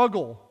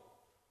struggle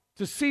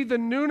to see the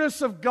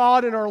newness of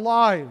God in our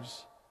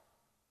lives.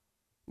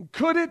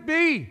 Could it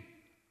be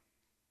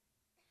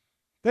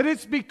that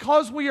it's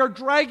because we are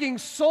dragging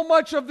so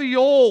much of the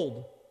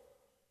old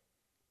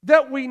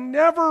that we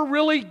never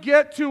really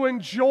get to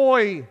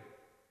enjoy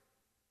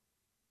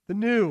the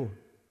new?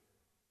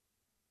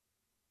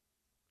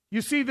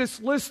 You see, this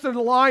list and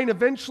line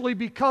eventually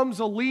becomes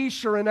a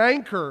leash or an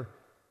anchor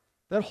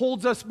that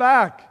holds us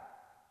back.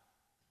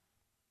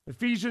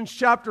 Ephesians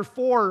chapter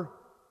 4,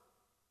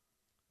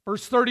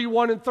 verse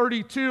 31 and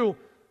 32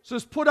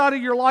 says, put out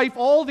of your life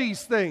all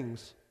these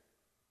things.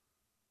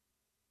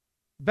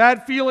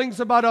 bad feelings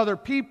about other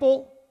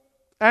people,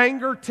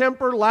 anger,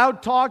 temper,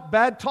 loud talk,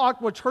 bad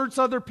talk which hurts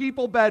other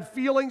people, bad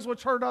feelings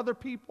which hurt other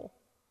people.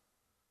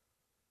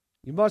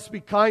 You must be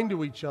kind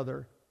to each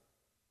other.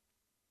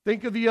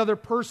 Think of the other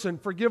person.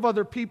 Forgive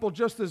other people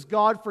just as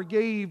God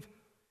forgave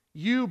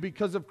you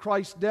because of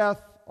Christ's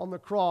death on the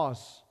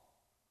cross.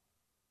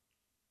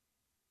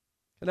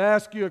 Can I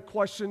ask you a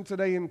question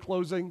today in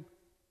closing?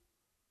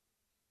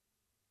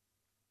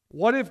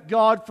 What if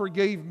God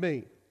forgave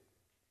me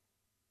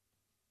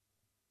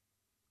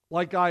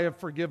like I have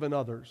forgiven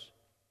others?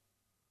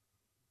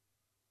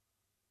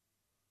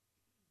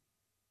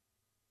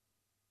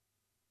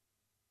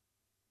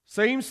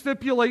 Same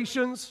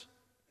stipulations,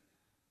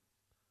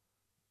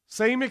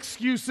 same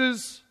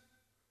excuses,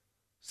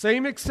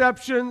 same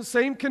exceptions,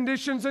 same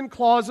conditions and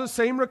clauses,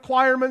 same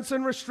requirements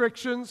and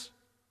restrictions.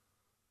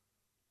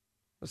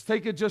 Let's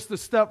take it just a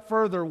step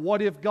further.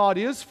 What if God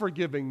is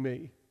forgiving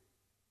me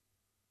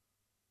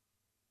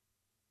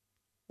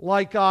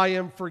like I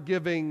am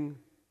forgiving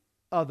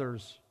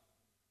others?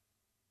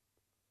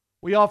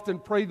 We often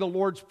pray the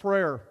Lord's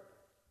Prayer.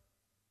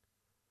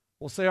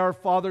 We'll say, Our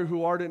Father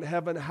who art in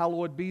heaven,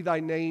 hallowed be thy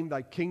name,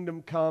 thy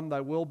kingdom come,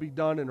 thy will be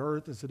done in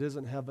earth as it is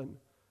in heaven.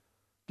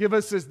 Give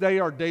us this day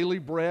our daily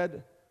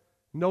bread.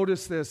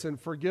 Notice this, and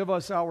forgive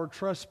us our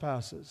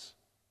trespasses.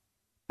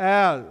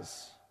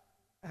 As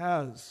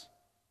I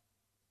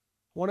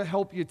want to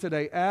help you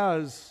today,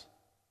 as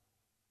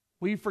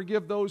we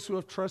forgive those who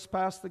have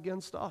trespassed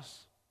against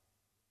us.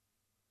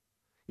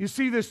 You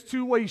see this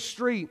two-way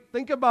street.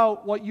 Think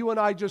about what you and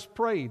I just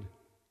prayed.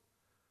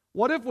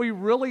 What if we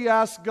really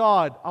asked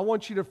God, I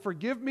want you to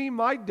forgive me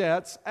my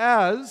debts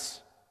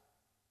as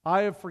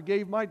I have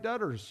forgave my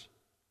debtors?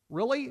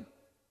 Really?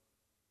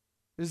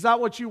 Is that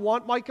what you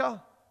want,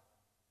 Micah?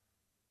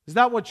 Is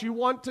that what you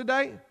want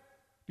today?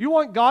 Do you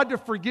want God to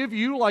forgive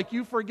you like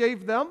you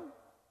forgave them?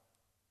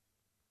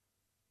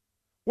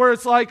 Where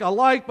it's like, I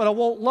like, but I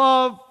won't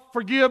love.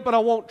 Forgive, but I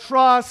won't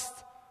trust.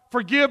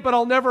 Forgive, but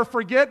I'll never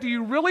forget. Do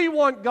you really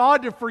want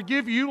God to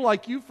forgive you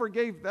like you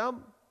forgave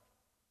them?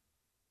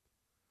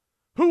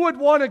 Who would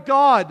want a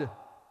God?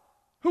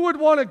 Who would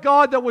want a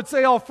God that would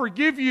say, I'll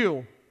forgive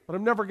you, but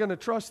I'm never going to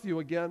trust you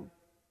again?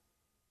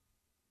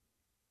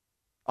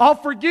 I'll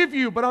forgive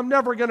you, but I'm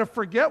never going to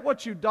forget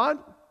what you've done.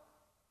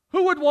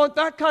 Who would want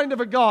that kind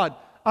of a God?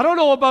 I don't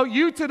know about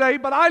you today,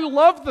 but I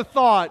love the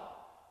thought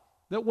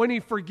that when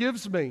He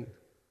forgives me,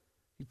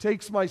 He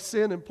takes my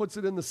sin and puts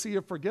it in the sea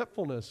of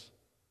forgetfulness,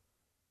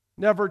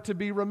 never to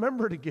be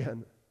remembered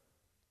again.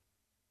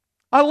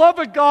 I love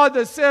a God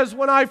that says,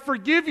 when I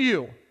forgive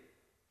you,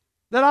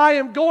 that I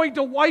am going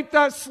to wipe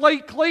that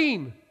slate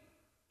clean.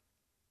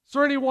 Is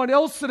there anyone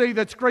else today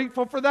that's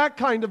grateful for that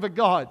kind of a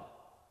God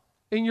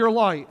in your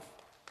life?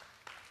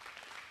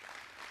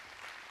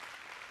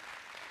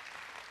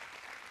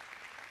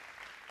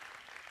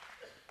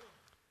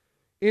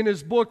 In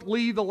his book,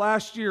 Lee, The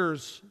Last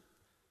Years,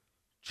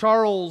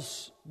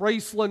 Charles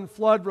Braceland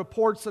Flood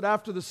reports that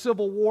after the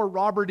Civil War,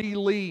 Robert E.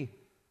 Lee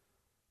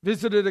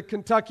visited a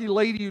Kentucky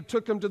lady who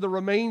took him to the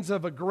remains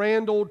of a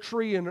grand old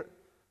tree in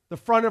the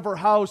front of her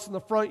house. In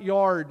the front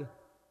yard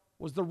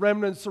was the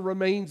remnants or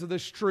remains of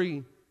this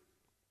tree.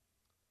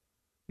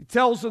 He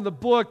tells in the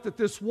book that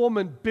this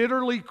woman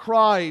bitterly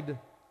cried.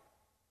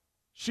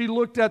 She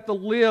looked at the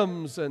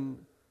limbs and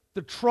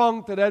the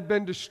trunk that had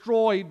been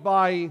destroyed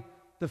by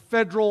the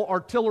federal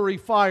artillery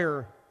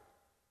fire,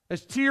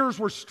 as tears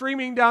were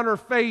streaming down her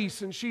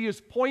face, and she is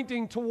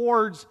pointing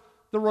towards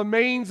the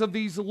remains of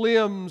these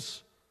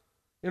limbs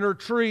in her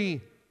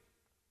tree.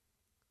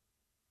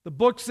 The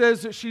book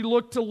says that she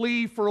looked to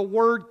Lee for a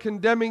word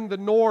condemning the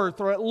North,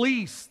 or at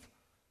least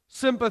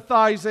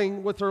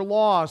sympathizing with her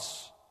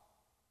loss.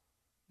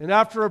 And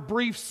after a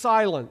brief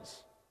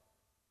silence,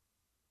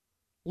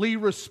 Lee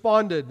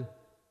responded,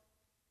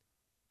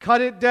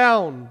 "Cut it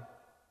down,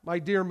 my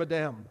dear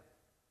madame,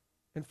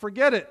 and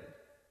forget it.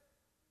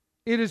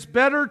 It is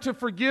better to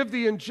forgive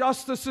the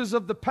injustices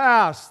of the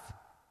past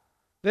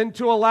than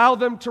to allow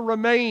them to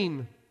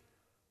remain.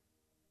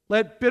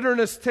 Let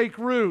bitterness take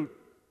root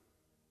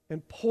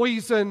and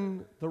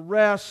poison the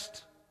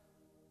rest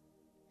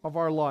of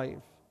our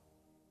life."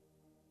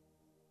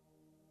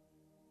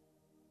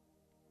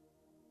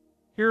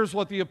 Here's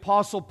what the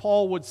Apostle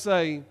Paul would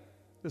say,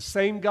 the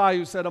same guy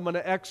who said, I'm going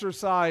to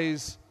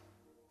exercise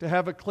to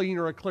have a clean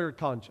or a clear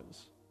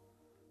conscience.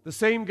 The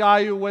same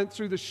guy who went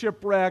through the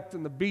shipwreck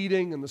and the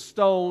beating and the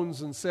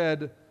stones and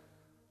said,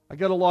 I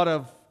get a lot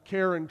of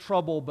care and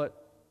trouble, but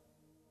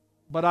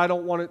I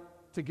don't want it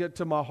to get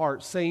to my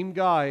heart. Same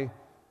guy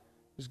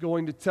is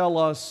going to tell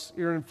us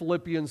here in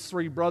Philippians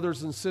 3,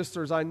 brothers and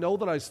sisters, I know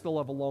that I still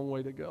have a long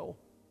way to go.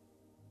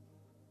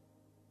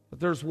 But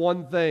there's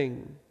one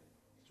thing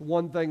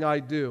I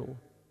do.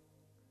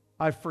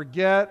 I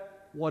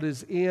forget what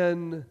is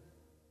in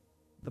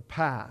the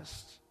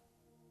past.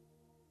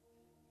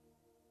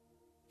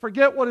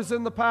 Forget what is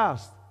in the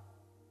past.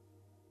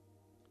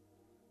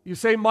 You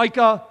say,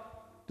 Micah,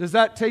 does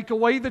that take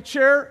away the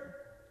chair?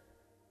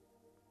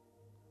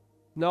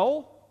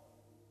 No.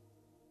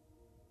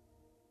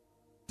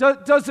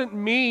 doesn't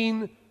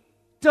mean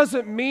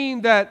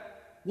that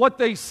what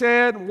they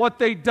said, and what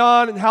they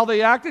done, and how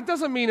they acted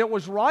doesn't mean it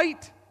was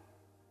right.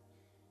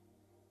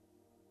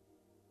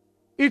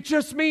 It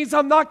just means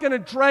I'm not going to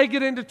drag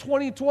it into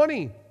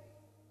 2020.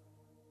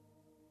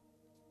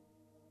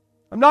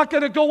 I'm not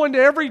going to go into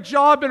every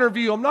job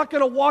interview. I'm not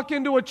going to walk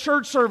into a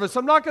church service.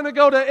 I'm not going to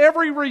go to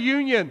every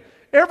reunion,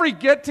 every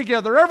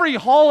get-together, every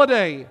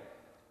holiday.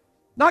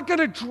 Not going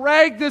to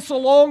drag this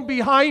along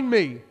behind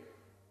me.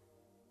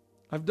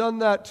 I've done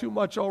that too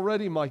much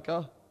already,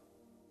 Micah.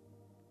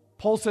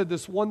 Paul said,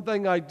 this one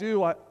thing I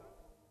do,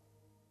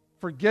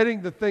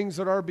 forgetting the things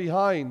that are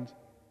behind.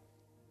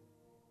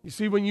 You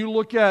see, when you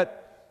look at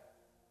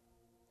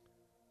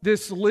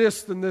this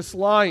list and this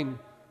line,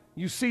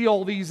 you see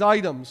all these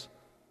items.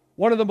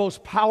 One of the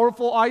most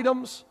powerful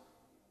items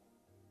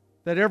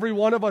that every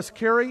one of us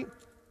carry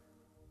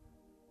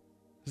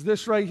is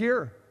this right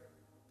here.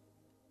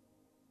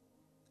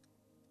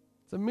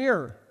 It's a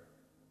mirror.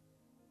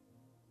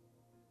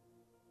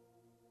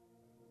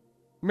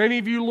 Many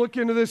of you look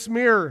into this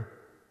mirror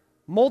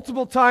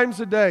multiple times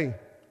a day.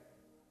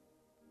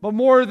 But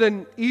more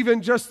than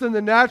even just in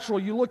the natural,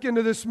 you look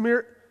into this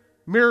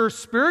mirror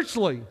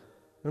spiritually,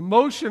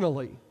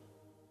 emotionally.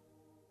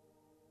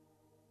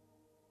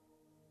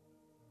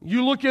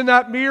 You look in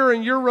that mirror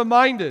and you're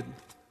reminded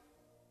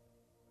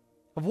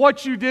of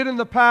what you did in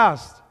the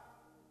past.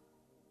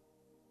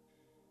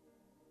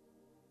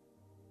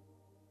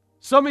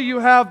 Some of you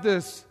have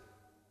this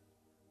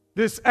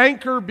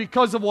anchor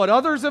because of what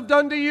others have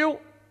done to you.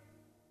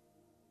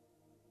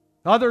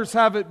 Others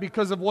have it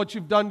because of what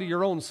you've done to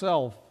your own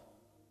self.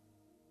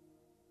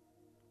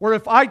 Where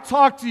if I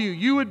talked to you,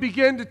 you would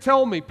begin to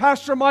tell me,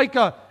 Pastor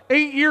Micah,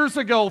 8 years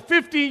ago,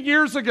 15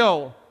 years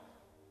ago,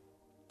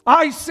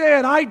 I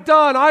said, I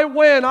done, I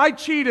went, I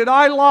cheated,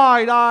 I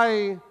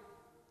lied,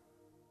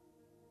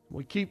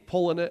 We keep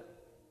pulling it.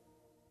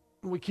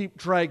 We keep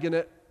dragging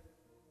it.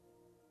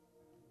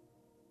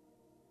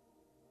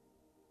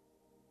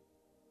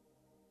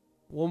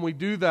 When we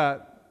do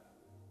that,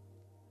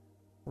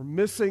 we're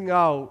missing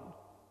out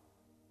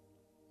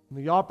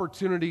on the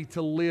opportunity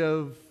to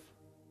live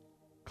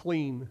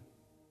clean.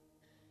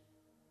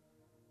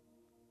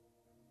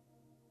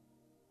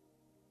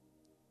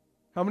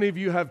 How many of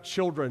you have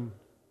children,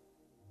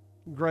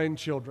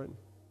 grandchildren?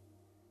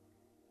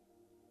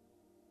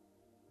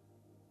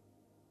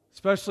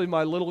 Especially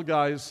my little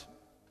guys.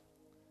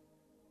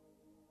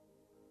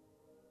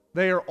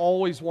 They are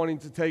always wanting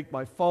to take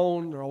my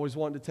phone. They're always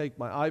wanting to take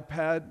my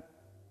iPad.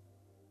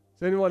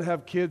 Does anyone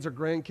have kids or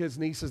grandkids,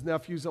 nieces,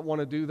 nephews that want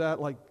to do that?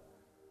 Like,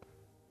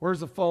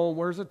 where's a phone?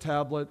 Where's a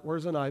tablet?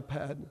 Where's an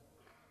iPad?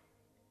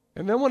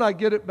 And then when I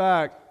get it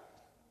back,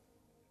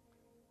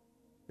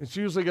 it's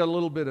usually got a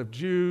little bit of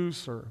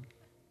juice or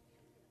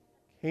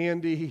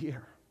candy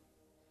or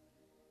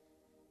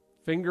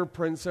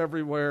fingerprints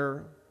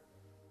everywhere.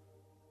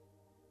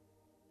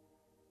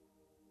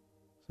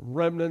 Some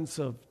remnants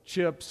of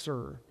chips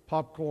or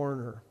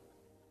popcorn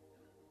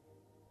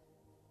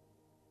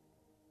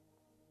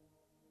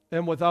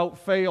and without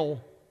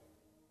fail,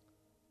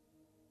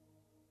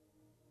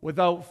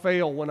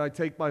 when I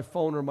take my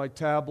phone or my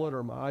tablet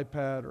or my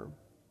iPad,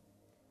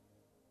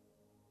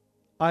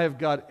 I have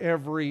got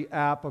every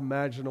app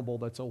imaginable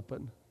that's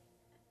open.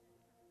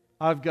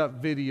 I've got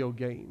video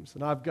games,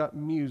 and I've got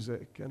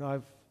music, and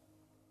I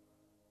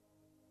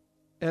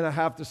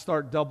have to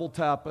start double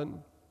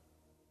tapping,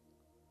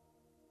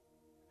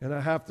 and I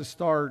have to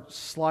start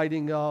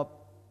sliding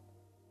up,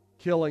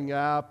 killing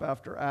app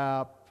after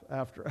app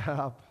after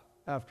app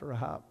after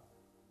app,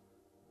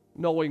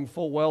 knowing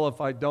full well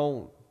if I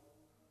don't,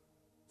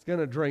 it's going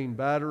to drain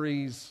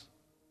batteries.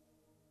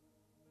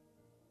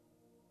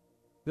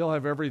 They'll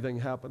have everything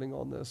happening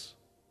on this.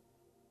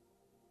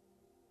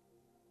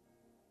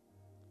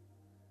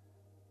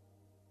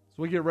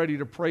 So we get ready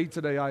to pray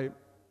today. I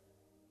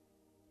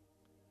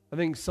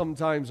think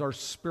sometimes our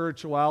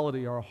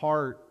spirituality, our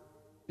heart,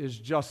 is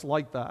just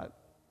like that.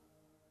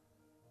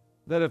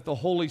 That if the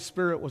Holy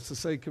Spirit was to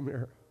say, come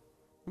here,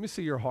 let me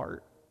see your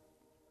heart.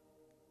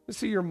 Let me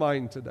see your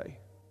mind today.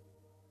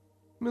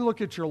 Let me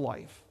look at your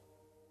life.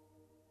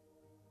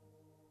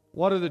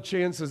 What are the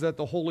chances that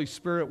the Holy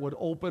Spirit would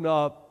open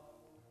up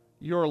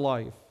your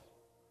life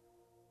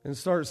and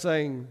start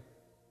saying,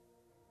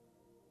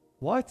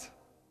 what?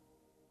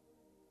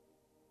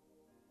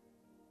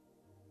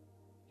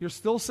 You're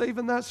still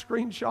saving that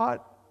screenshot?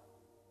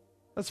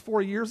 That's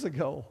 4 years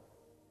ago.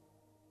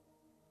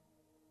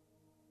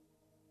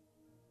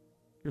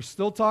 You're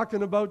still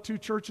talking about 2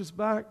 churches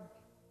back?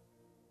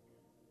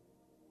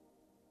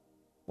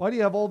 Why do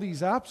you have all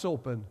these apps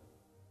open?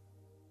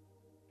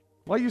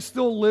 Why are you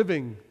still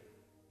living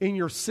in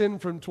your sin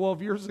from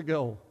 12 years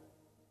ago?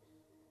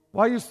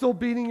 Why are you still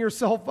beating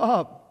yourself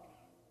up?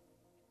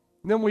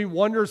 And then we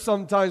wonder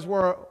sometimes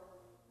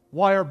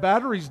why our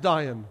battery's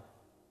dying.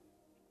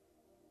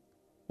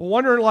 We're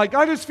wondering, like,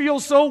 I just feel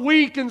so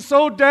weak and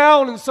so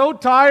down and so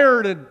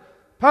tired. And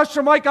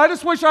Pastor Mike, I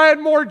just wish I had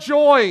more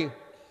joy.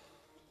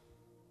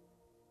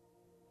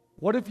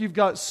 What if you've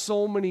got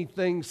so many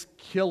things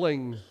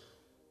killing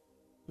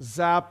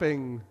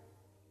zapping,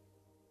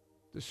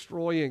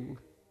 destroying,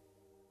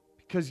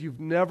 because you've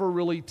never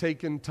really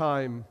taken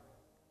time.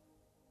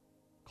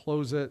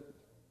 Close it,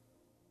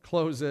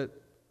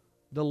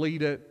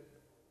 delete it.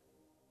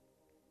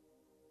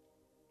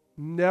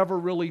 Never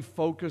really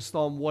focused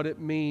on what it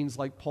means,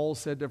 like Paul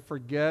said, to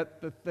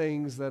forget the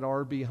things that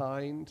are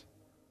behind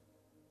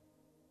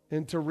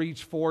and to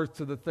reach forth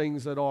to the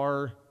things that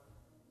are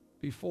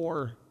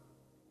before.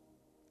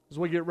 As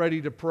we get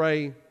ready to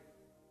pray,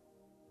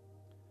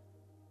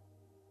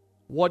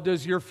 what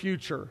does your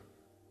future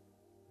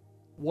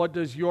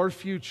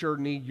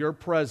need your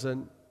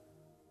present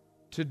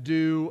to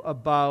do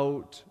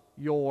about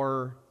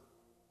your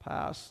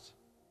past?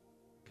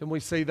 Can we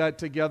say that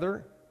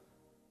together?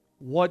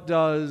 What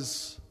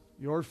does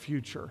your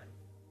future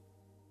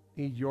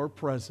need your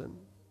present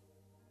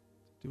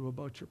to do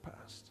about your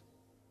past?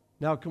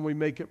 Now, can we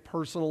make it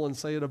personal and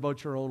say it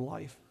about your own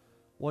life?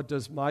 What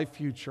does my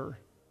future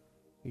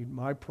need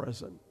my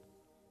present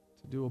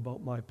to do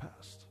about my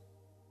past?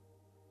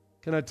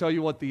 Can I tell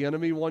you what the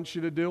enemy wants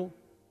you to do?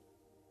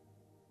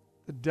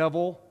 The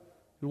devil,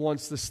 who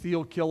wants to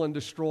steal, kill, and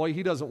destroy,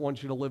 he doesn't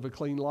want you to live a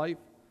clean life.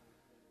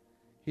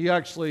 He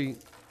actually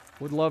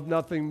would love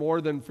nothing more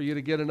than for you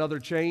to get another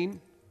chain.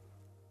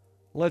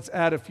 Let's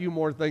add a few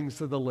more things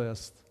to the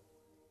list.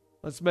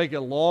 Let's make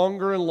it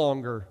longer and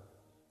longer.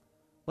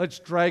 Let's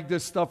drag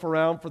this stuff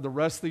around for the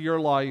rest of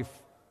your life.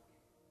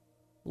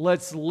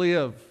 Let's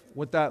live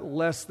with that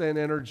less than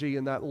energy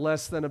and that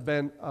less than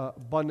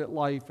abundant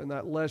life and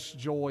that less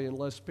joy and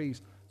less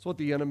peace. That's what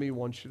the enemy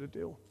wants you to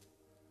do.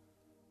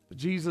 But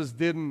Jesus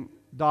didn't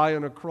die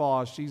on a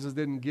cross. Jesus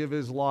didn't give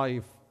his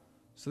life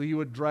so that you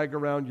would drag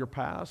around your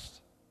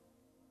past.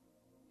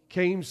 He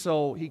came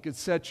so he could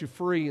set you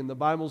free. And the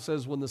Bible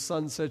says when the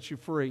Son sets you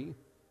free,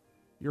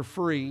 you're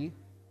free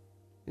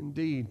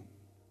indeed.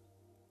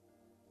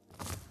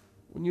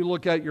 When you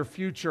look at your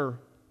future,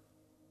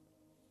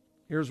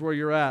 here's where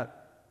you're at.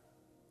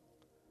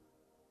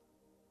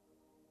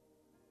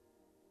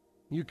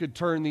 You could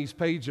turn these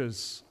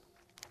pages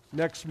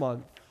next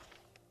month.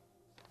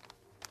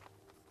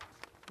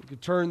 You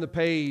could turn the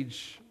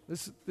page.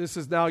 This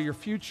is now your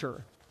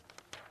future.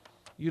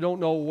 You don't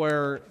know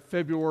where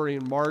February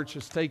and March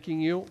is taking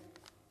you.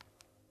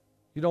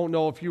 You don't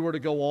know if you were to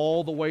go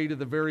all the way to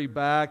the very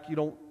back. You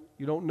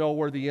don't know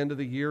where the end of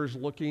the year is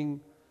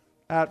looking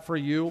at for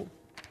you.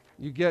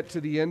 You get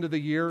to the end of the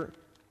year,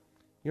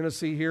 you're going to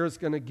see here it's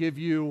going to give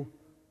you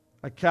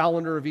a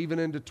calendar of even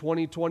into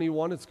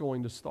 2021 it's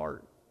going to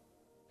start.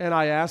 And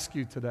I ask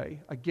you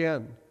today,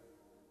 again,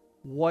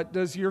 what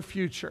does your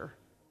future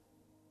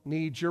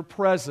need your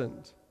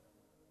present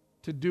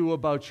to do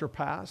about your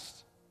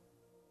past?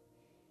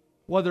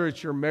 Whether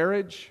it's your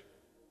marriage,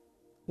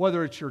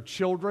 whether it's your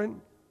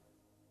children,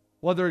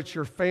 whether it's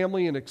your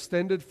family and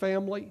extended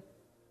family,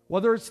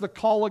 whether it's the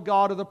call of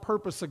God or the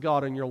purpose of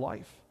God in your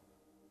life.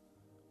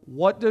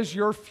 What does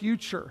your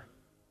future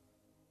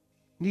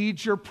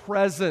need your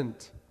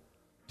present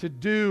to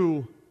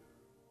do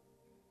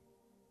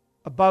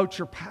about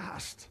your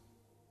past?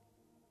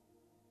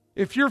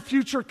 If your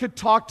future could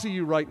talk to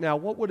you right now,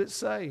 what would it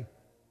say?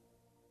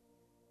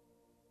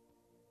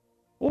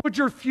 What would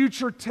your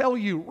future tell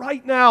you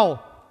right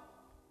now?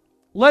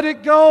 Let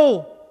it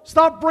go.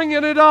 Stop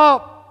bringing it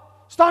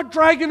up. Stop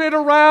dragging it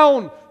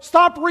around.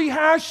 Stop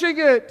rehashing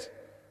it.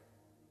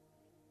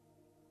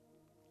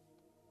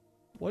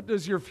 What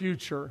does your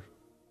future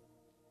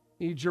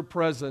need your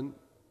present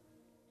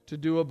to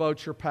do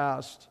about your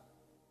past?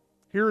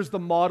 Here's the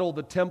model,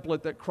 the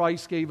template that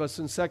Christ gave us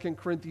in 2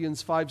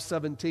 Corinthians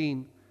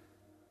 5:17.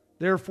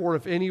 Therefore,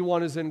 if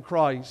anyone is in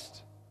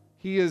Christ,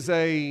 he is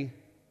a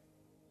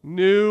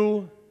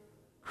new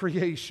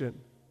creation.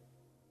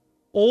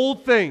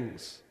 Old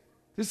things.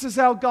 This is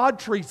how God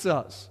treats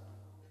us.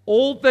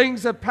 Old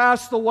things have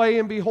passed away,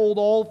 and behold,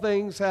 all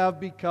things have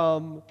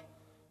become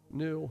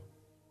new.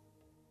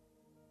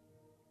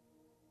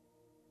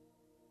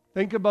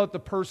 Think about the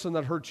person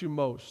that hurt you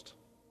most.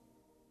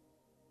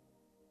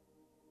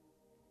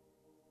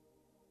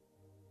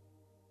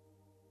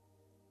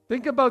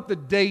 Think about the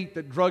date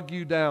that drug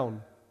you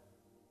down.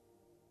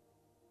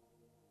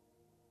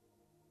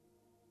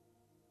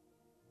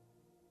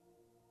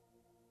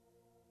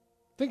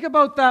 Think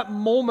about that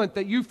moment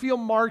that you feel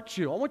marked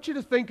you. I want you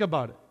to think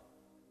about it.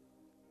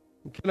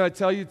 And can I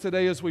tell you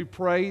today as we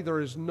pray, there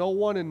is no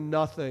one and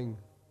nothing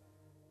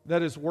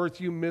that is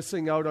worth you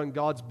missing out on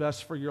God's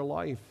best for your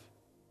life.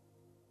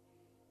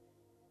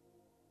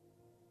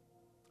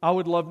 I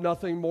would love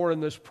nothing more in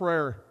this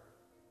prayer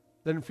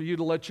than for you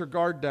to let your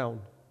guard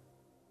down.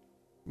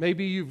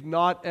 Maybe you've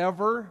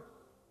never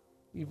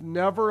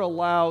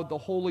allowed the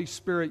Holy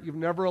Spirit, you've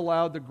never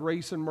allowed the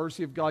grace and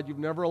mercy of God, you've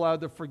never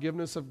allowed the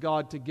forgiveness of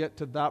God to get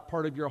to that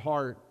part of your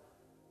heart.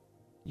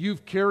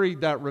 You've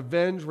carried that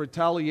revenge,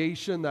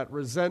 retaliation, that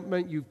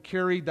resentment. You've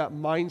carried that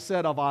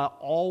mindset of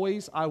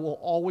I will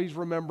always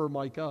remember,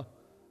 Micah.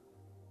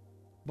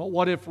 But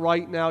what if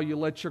right now you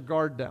let your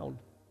guard down?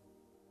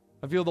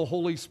 I feel the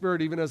Holy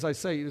Spirit, even as I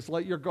say, just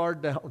let your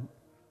guard down.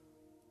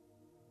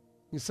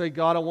 You say,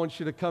 God, I want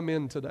you to come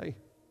in today.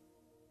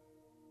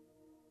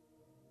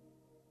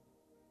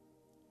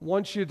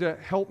 want you to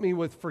help me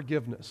with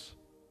forgiveness.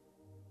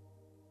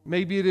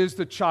 Maybe it is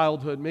the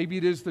childhood. Maybe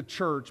it is the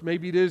church.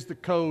 Maybe it is the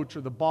coach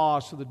or the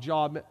boss or the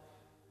job.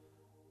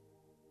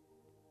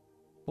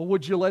 But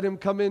would you let him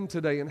come in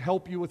today and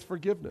help you with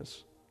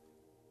forgiveness?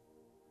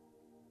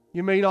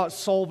 You may not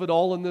solve it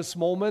all in this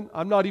moment.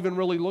 I'm not even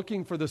really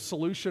looking for the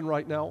solution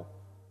right now.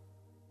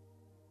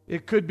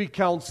 It could be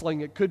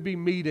counseling. It could be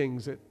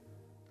meetings. It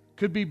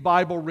could be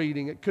Bible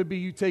reading. It could be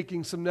you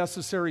taking some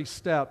necessary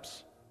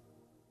steps.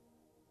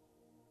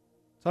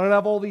 So I don't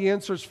have all the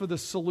answers for the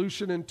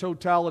solution in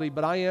totality,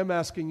 but I am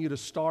asking you to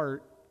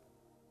start.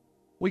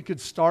 We could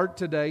start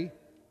today.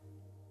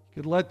 You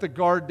could let the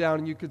guard down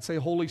and you could say,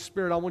 Holy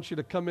Spirit, I want you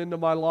to come into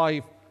my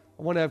life.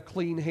 I want to have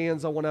clean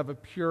hands. I want to have a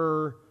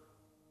pure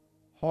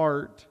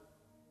heart.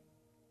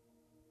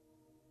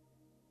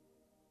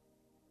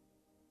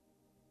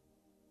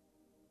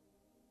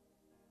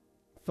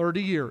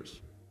 "30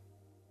 years.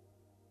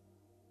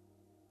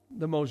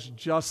 The most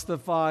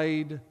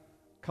justified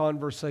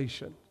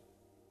conversation.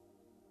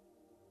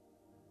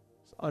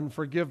 It's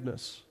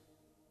unforgiveness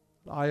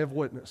I have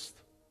witnessed.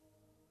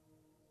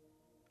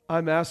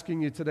 I'm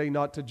asking you today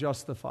not to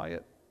justify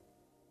it.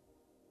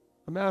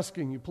 I'm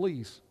asking you,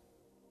 please,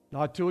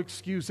 not to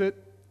excuse it,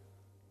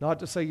 not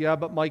to say, yeah,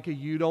 but Micah,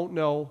 you don't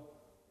know.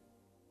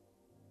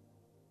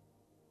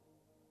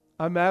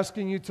 I'm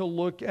asking you to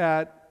look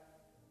at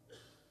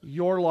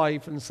your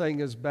life and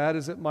saying, as bad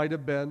as it might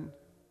have been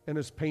and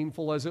as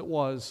painful as it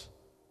was,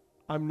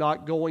 I'm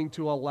not going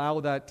to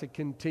allow that to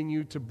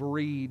continue to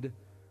breed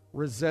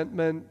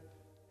resentment,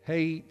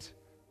 hate,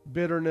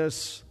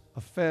 bitterness,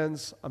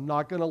 offense. I'm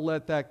not going to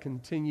let that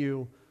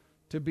continue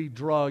to be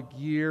drugged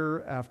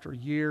year after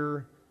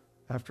year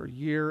after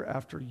year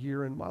after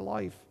year in my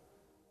life.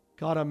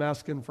 God, I'm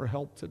asking for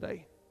help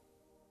today.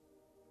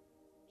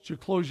 Would you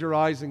close your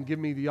eyes and give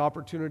me the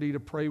opportunity to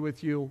pray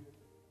with you?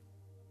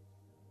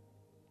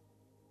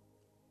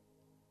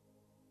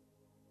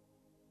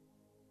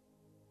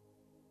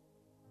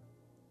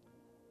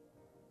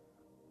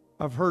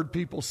 I've heard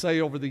people say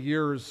over the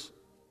years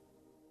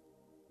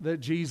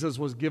that Jesus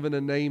was given a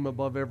name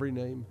above every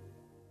name.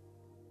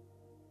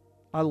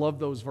 I love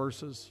those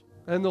verses.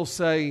 And they'll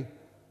say,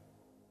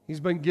 He's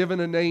been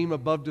given a name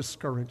above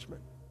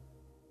discouragement.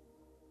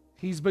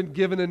 He's been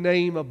given a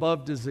name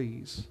above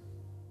disease.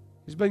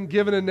 He's been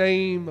given a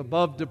name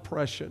above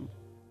depression.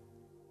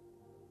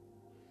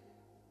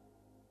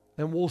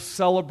 And we'll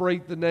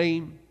celebrate the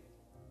name.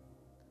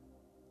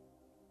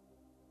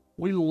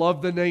 We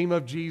love the name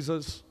of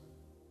Jesus.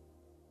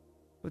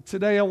 But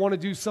today I want to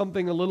do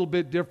something a little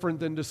bit different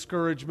than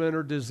discouragement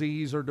or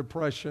disease or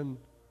depression.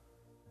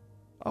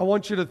 I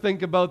want you to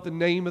think about the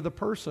name of the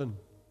person.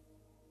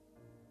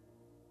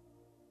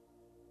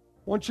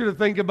 I want you to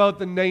think about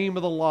the name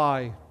of the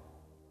lie,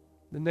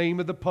 the name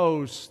of the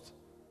post.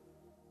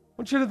 I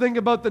want you to think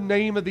about the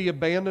name of the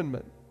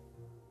abandonment.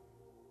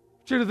 I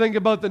want you to think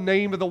about the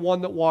name of the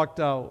one that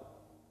walked out.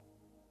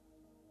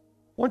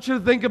 I want you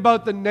to think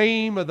about the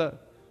name of the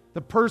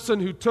person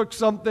who took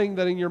something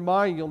that in your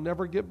mind you'll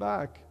never get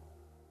back.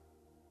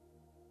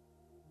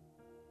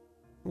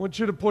 I want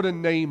you to put a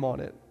name on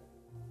it.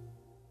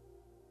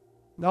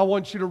 Now I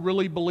want you to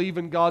really believe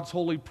in God's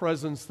holy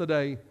presence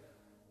today,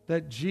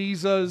 that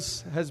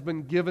Jesus has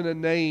been given a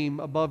name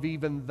above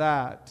even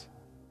that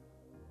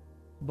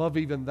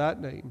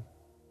name.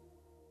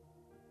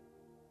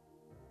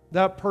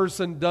 That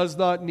person does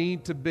not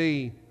need to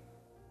be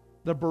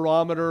the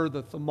barometer,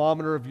 the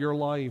thermometer of your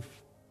life.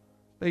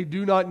 They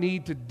do not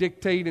need to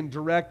dictate and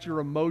direct your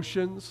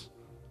emotions,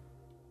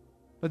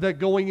 but that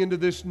going into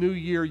this new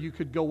year, you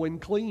could go in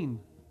clean.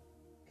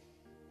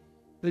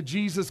 That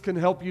Jesus can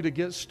help you to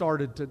get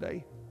started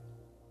today.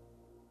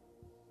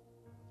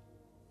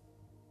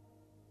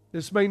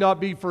 This may not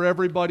be for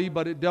everybody,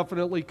 but it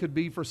definitely could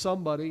be for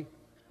somebody.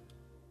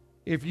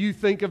 If you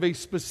think of a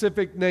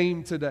specific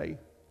name today,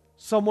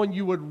 someone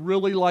you would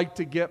really like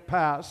to get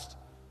past,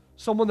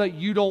 someone that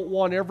you don't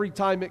want every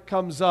time it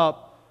comes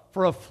up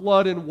for a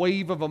flood and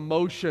wave of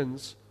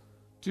emotions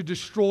to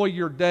destroy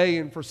your day,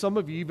 and for some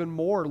of you even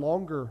more,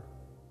 longer.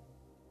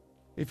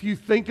 If you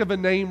think of a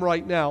name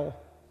right now,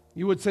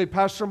 you would say,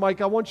 Pastor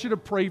Mike, I want you to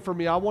pray for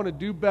me. I want to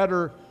do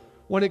better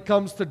when it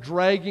comes to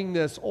dragging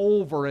this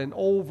over and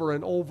over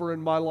and over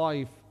in my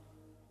life.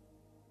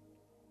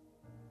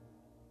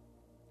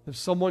 If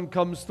someone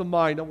comes to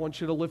mind, I want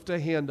you to lift a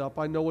hand up.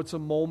 I know it's a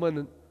moment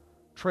of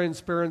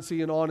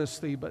transparency and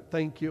honesty, but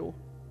thank you.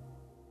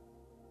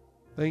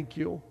 Thank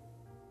you.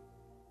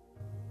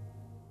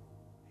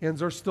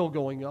 Hands are still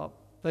going up.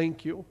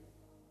 Thank you.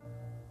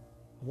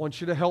 I want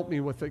you to help me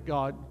with it,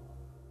 God.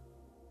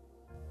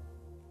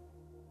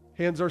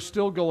 Hands are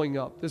still going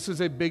up. This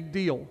is a big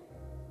deal.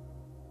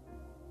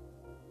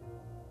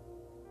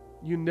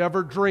 You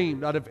never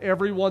dreamed, out of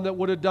everyone that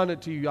would have done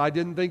it to you, I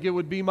didn't think it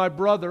would be my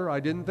brother. I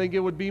didn't think it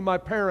would be my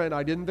parent.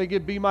 I didn't think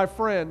it'd be my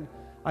friend.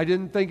 I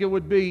didn't think it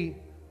would be.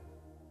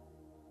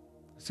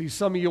 See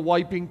some of you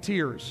wiping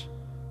tears.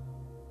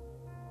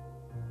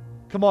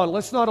 Come on,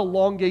 let's not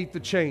elongate the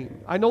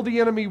chain. I know the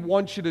enemy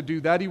wants you to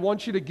do that. He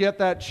wants you to get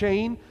that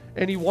chain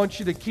and He wants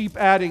you to keep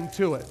adding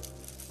to it.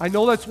 I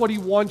know that's what He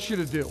wants you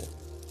to do.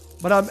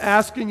 But I'm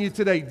asking you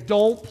today,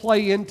 don't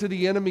play into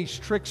the enemy's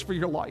tricks for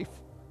your life.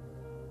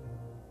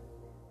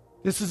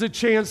 This is a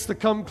chance to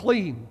come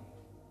clean.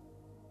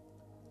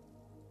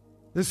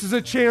 This is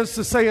a chance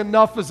to say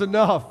enough is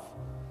enough.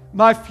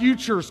 My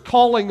future's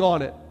calling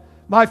on it.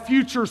 My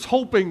future's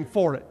hoping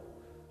for it.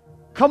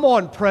 Come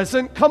on,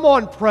 present. Come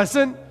on,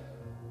 present.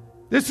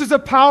 This is a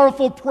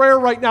powerful prayer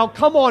right now.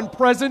 Come on,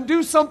 present.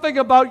 Do something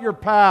about your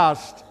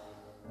past.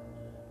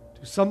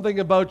 Do something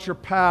about your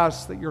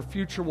past that your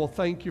future will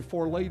thank you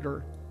for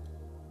later.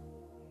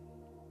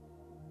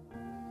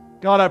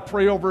 God, I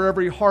pray over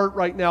every heart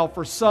right now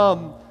for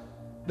some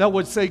that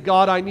would say,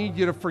 God, I need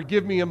you to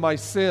forgive me of my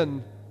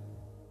sin.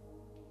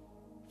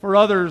 For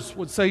others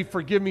would say,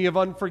 forgive me of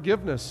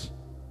unforgiveness,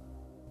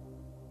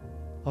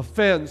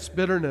 offense,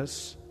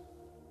 bitterness.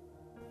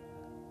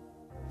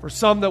 For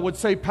some that would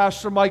say,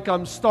 Pastor Mike,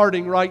 I'm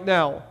starting right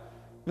now.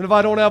 And if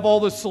I don't have all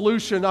the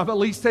solution, I've at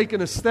least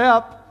taken a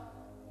step.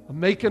 I'm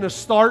making a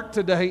start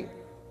today.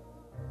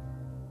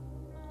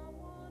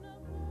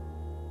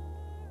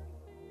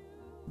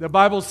 The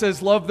Bible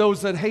says, love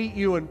those that hate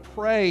you and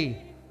pray.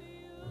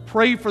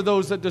 Pray for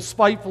those that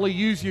despitefully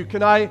use you.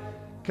 Can I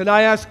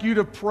ask you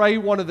to pray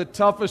one of the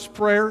toughest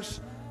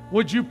prayers?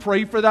 Would you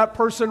pray for that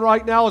person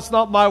right now? It's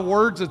not my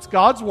words, it's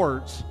God's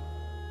words.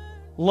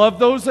 Love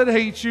those that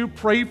hate you.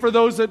 Pray for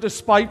those that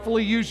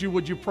despitefully use you.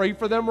 Would you pray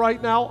for them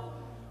right now?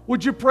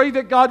 Would you pray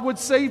that God would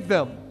save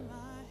them?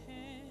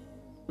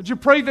 Would you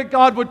pray that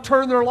God would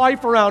turn their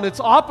life around? It's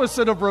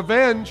opposite of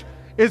revenge.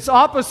 It's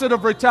opposite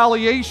of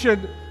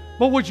retaliation.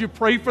 But would you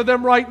pray for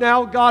them right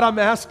now? God, I'm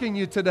asking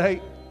you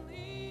today.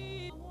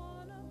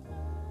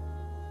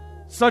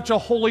 Such a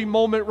holy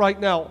moment right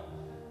now.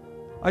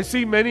 I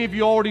see many of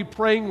you already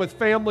praying with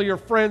family or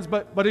friends,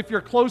 but if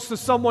you're close to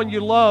someone you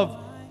love,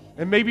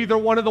 and maybe they're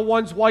one of the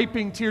ones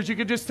wiping tears, you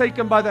could just take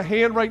them by the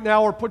hand right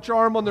now or put your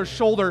arm on their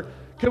shoulder.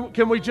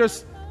 Can we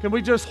just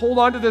hold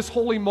on to this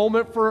holy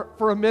moment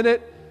for a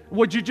minute?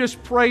 Would you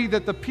just pray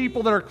that the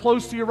people that are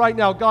close to you right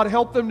now, God,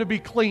 help them to be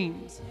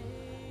clean.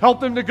 Help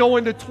them to go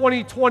into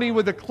 2020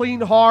 with a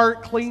clean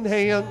heart, clean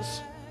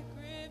hands.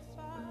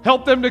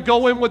 Help them to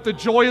go in with the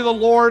joy of the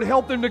Lord.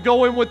 Help them to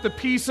go in with the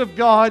peace of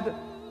God.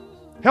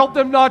 Help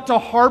them not to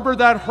harbor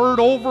that hurt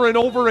over and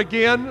over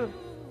again.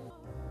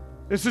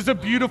 This is a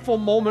beautiful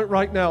moment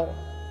right now.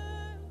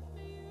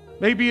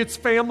 Maybe it's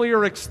family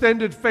or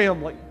extended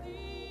family.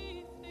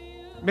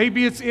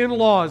 Maybe it's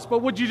in-laws. But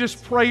would you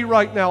just pray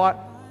right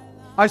now?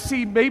 I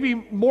see maybe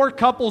more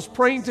couples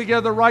praying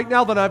together right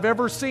now than I've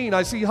ever seen.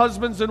 I see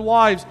husbands and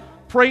wives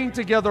praying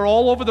together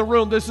all over the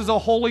room. This is a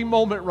holy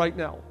moment right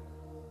now.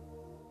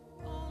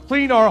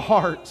 Clean our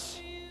hearts.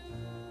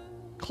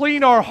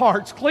 Clean our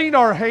hearts. Clean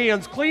our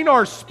hands. Clean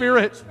our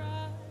spirit.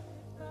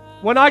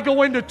 When I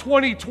go into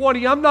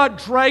 2020, I'm not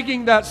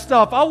dragging that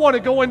stuff. I want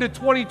to go into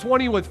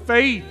 2020 with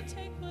faith.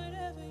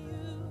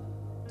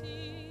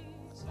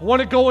 I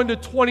want to go into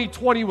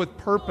 2020 with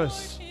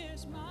purpose.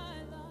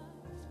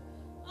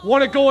 I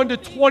want to go into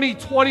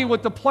 2020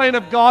 with the plan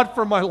of God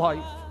for my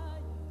life.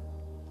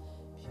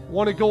 I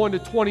want to go into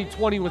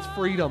 2020 with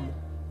freedom.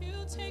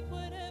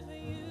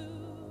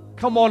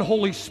 Come on,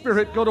 Holy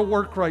Spirit, go to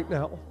work right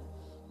now.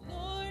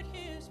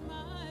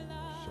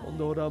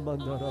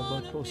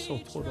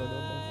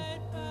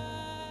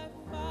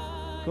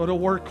 Go to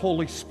work,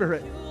 Holy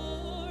Spirit.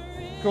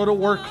 Go to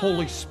work,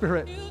 Holy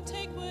Spirit.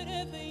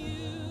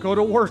 Go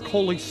to work,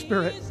 Holy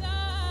Spirit.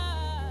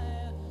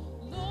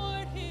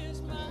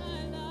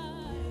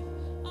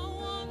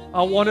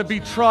 I want to be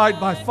tried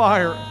by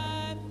fire.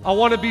 I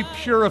want to be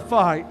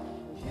purified.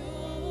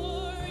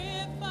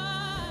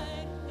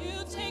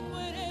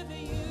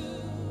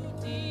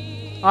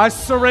 I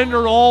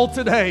surrender all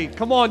today.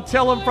 Come on,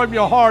 tell Him from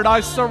your heart, I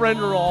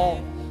surrender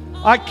all.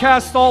 I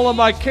cast all of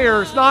my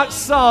cares, not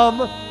some,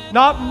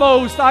 not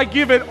most. I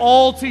give it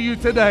all to you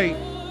today.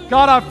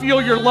 God, I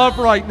feel your love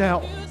right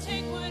now.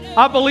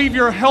 I believe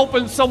you're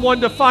helping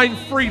someone to find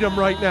freedom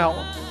right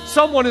now.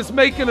 Someone is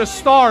making a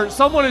start.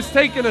 Someone is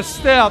taking a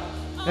step.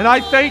 And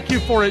I thank you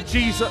for it,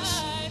 Jesus.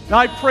 And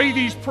I pray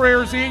these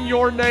prayers in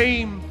your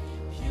name,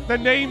 the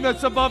name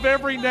that's above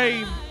every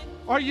name.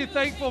 Are you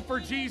thankful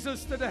for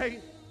Jesus today?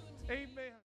 Amen.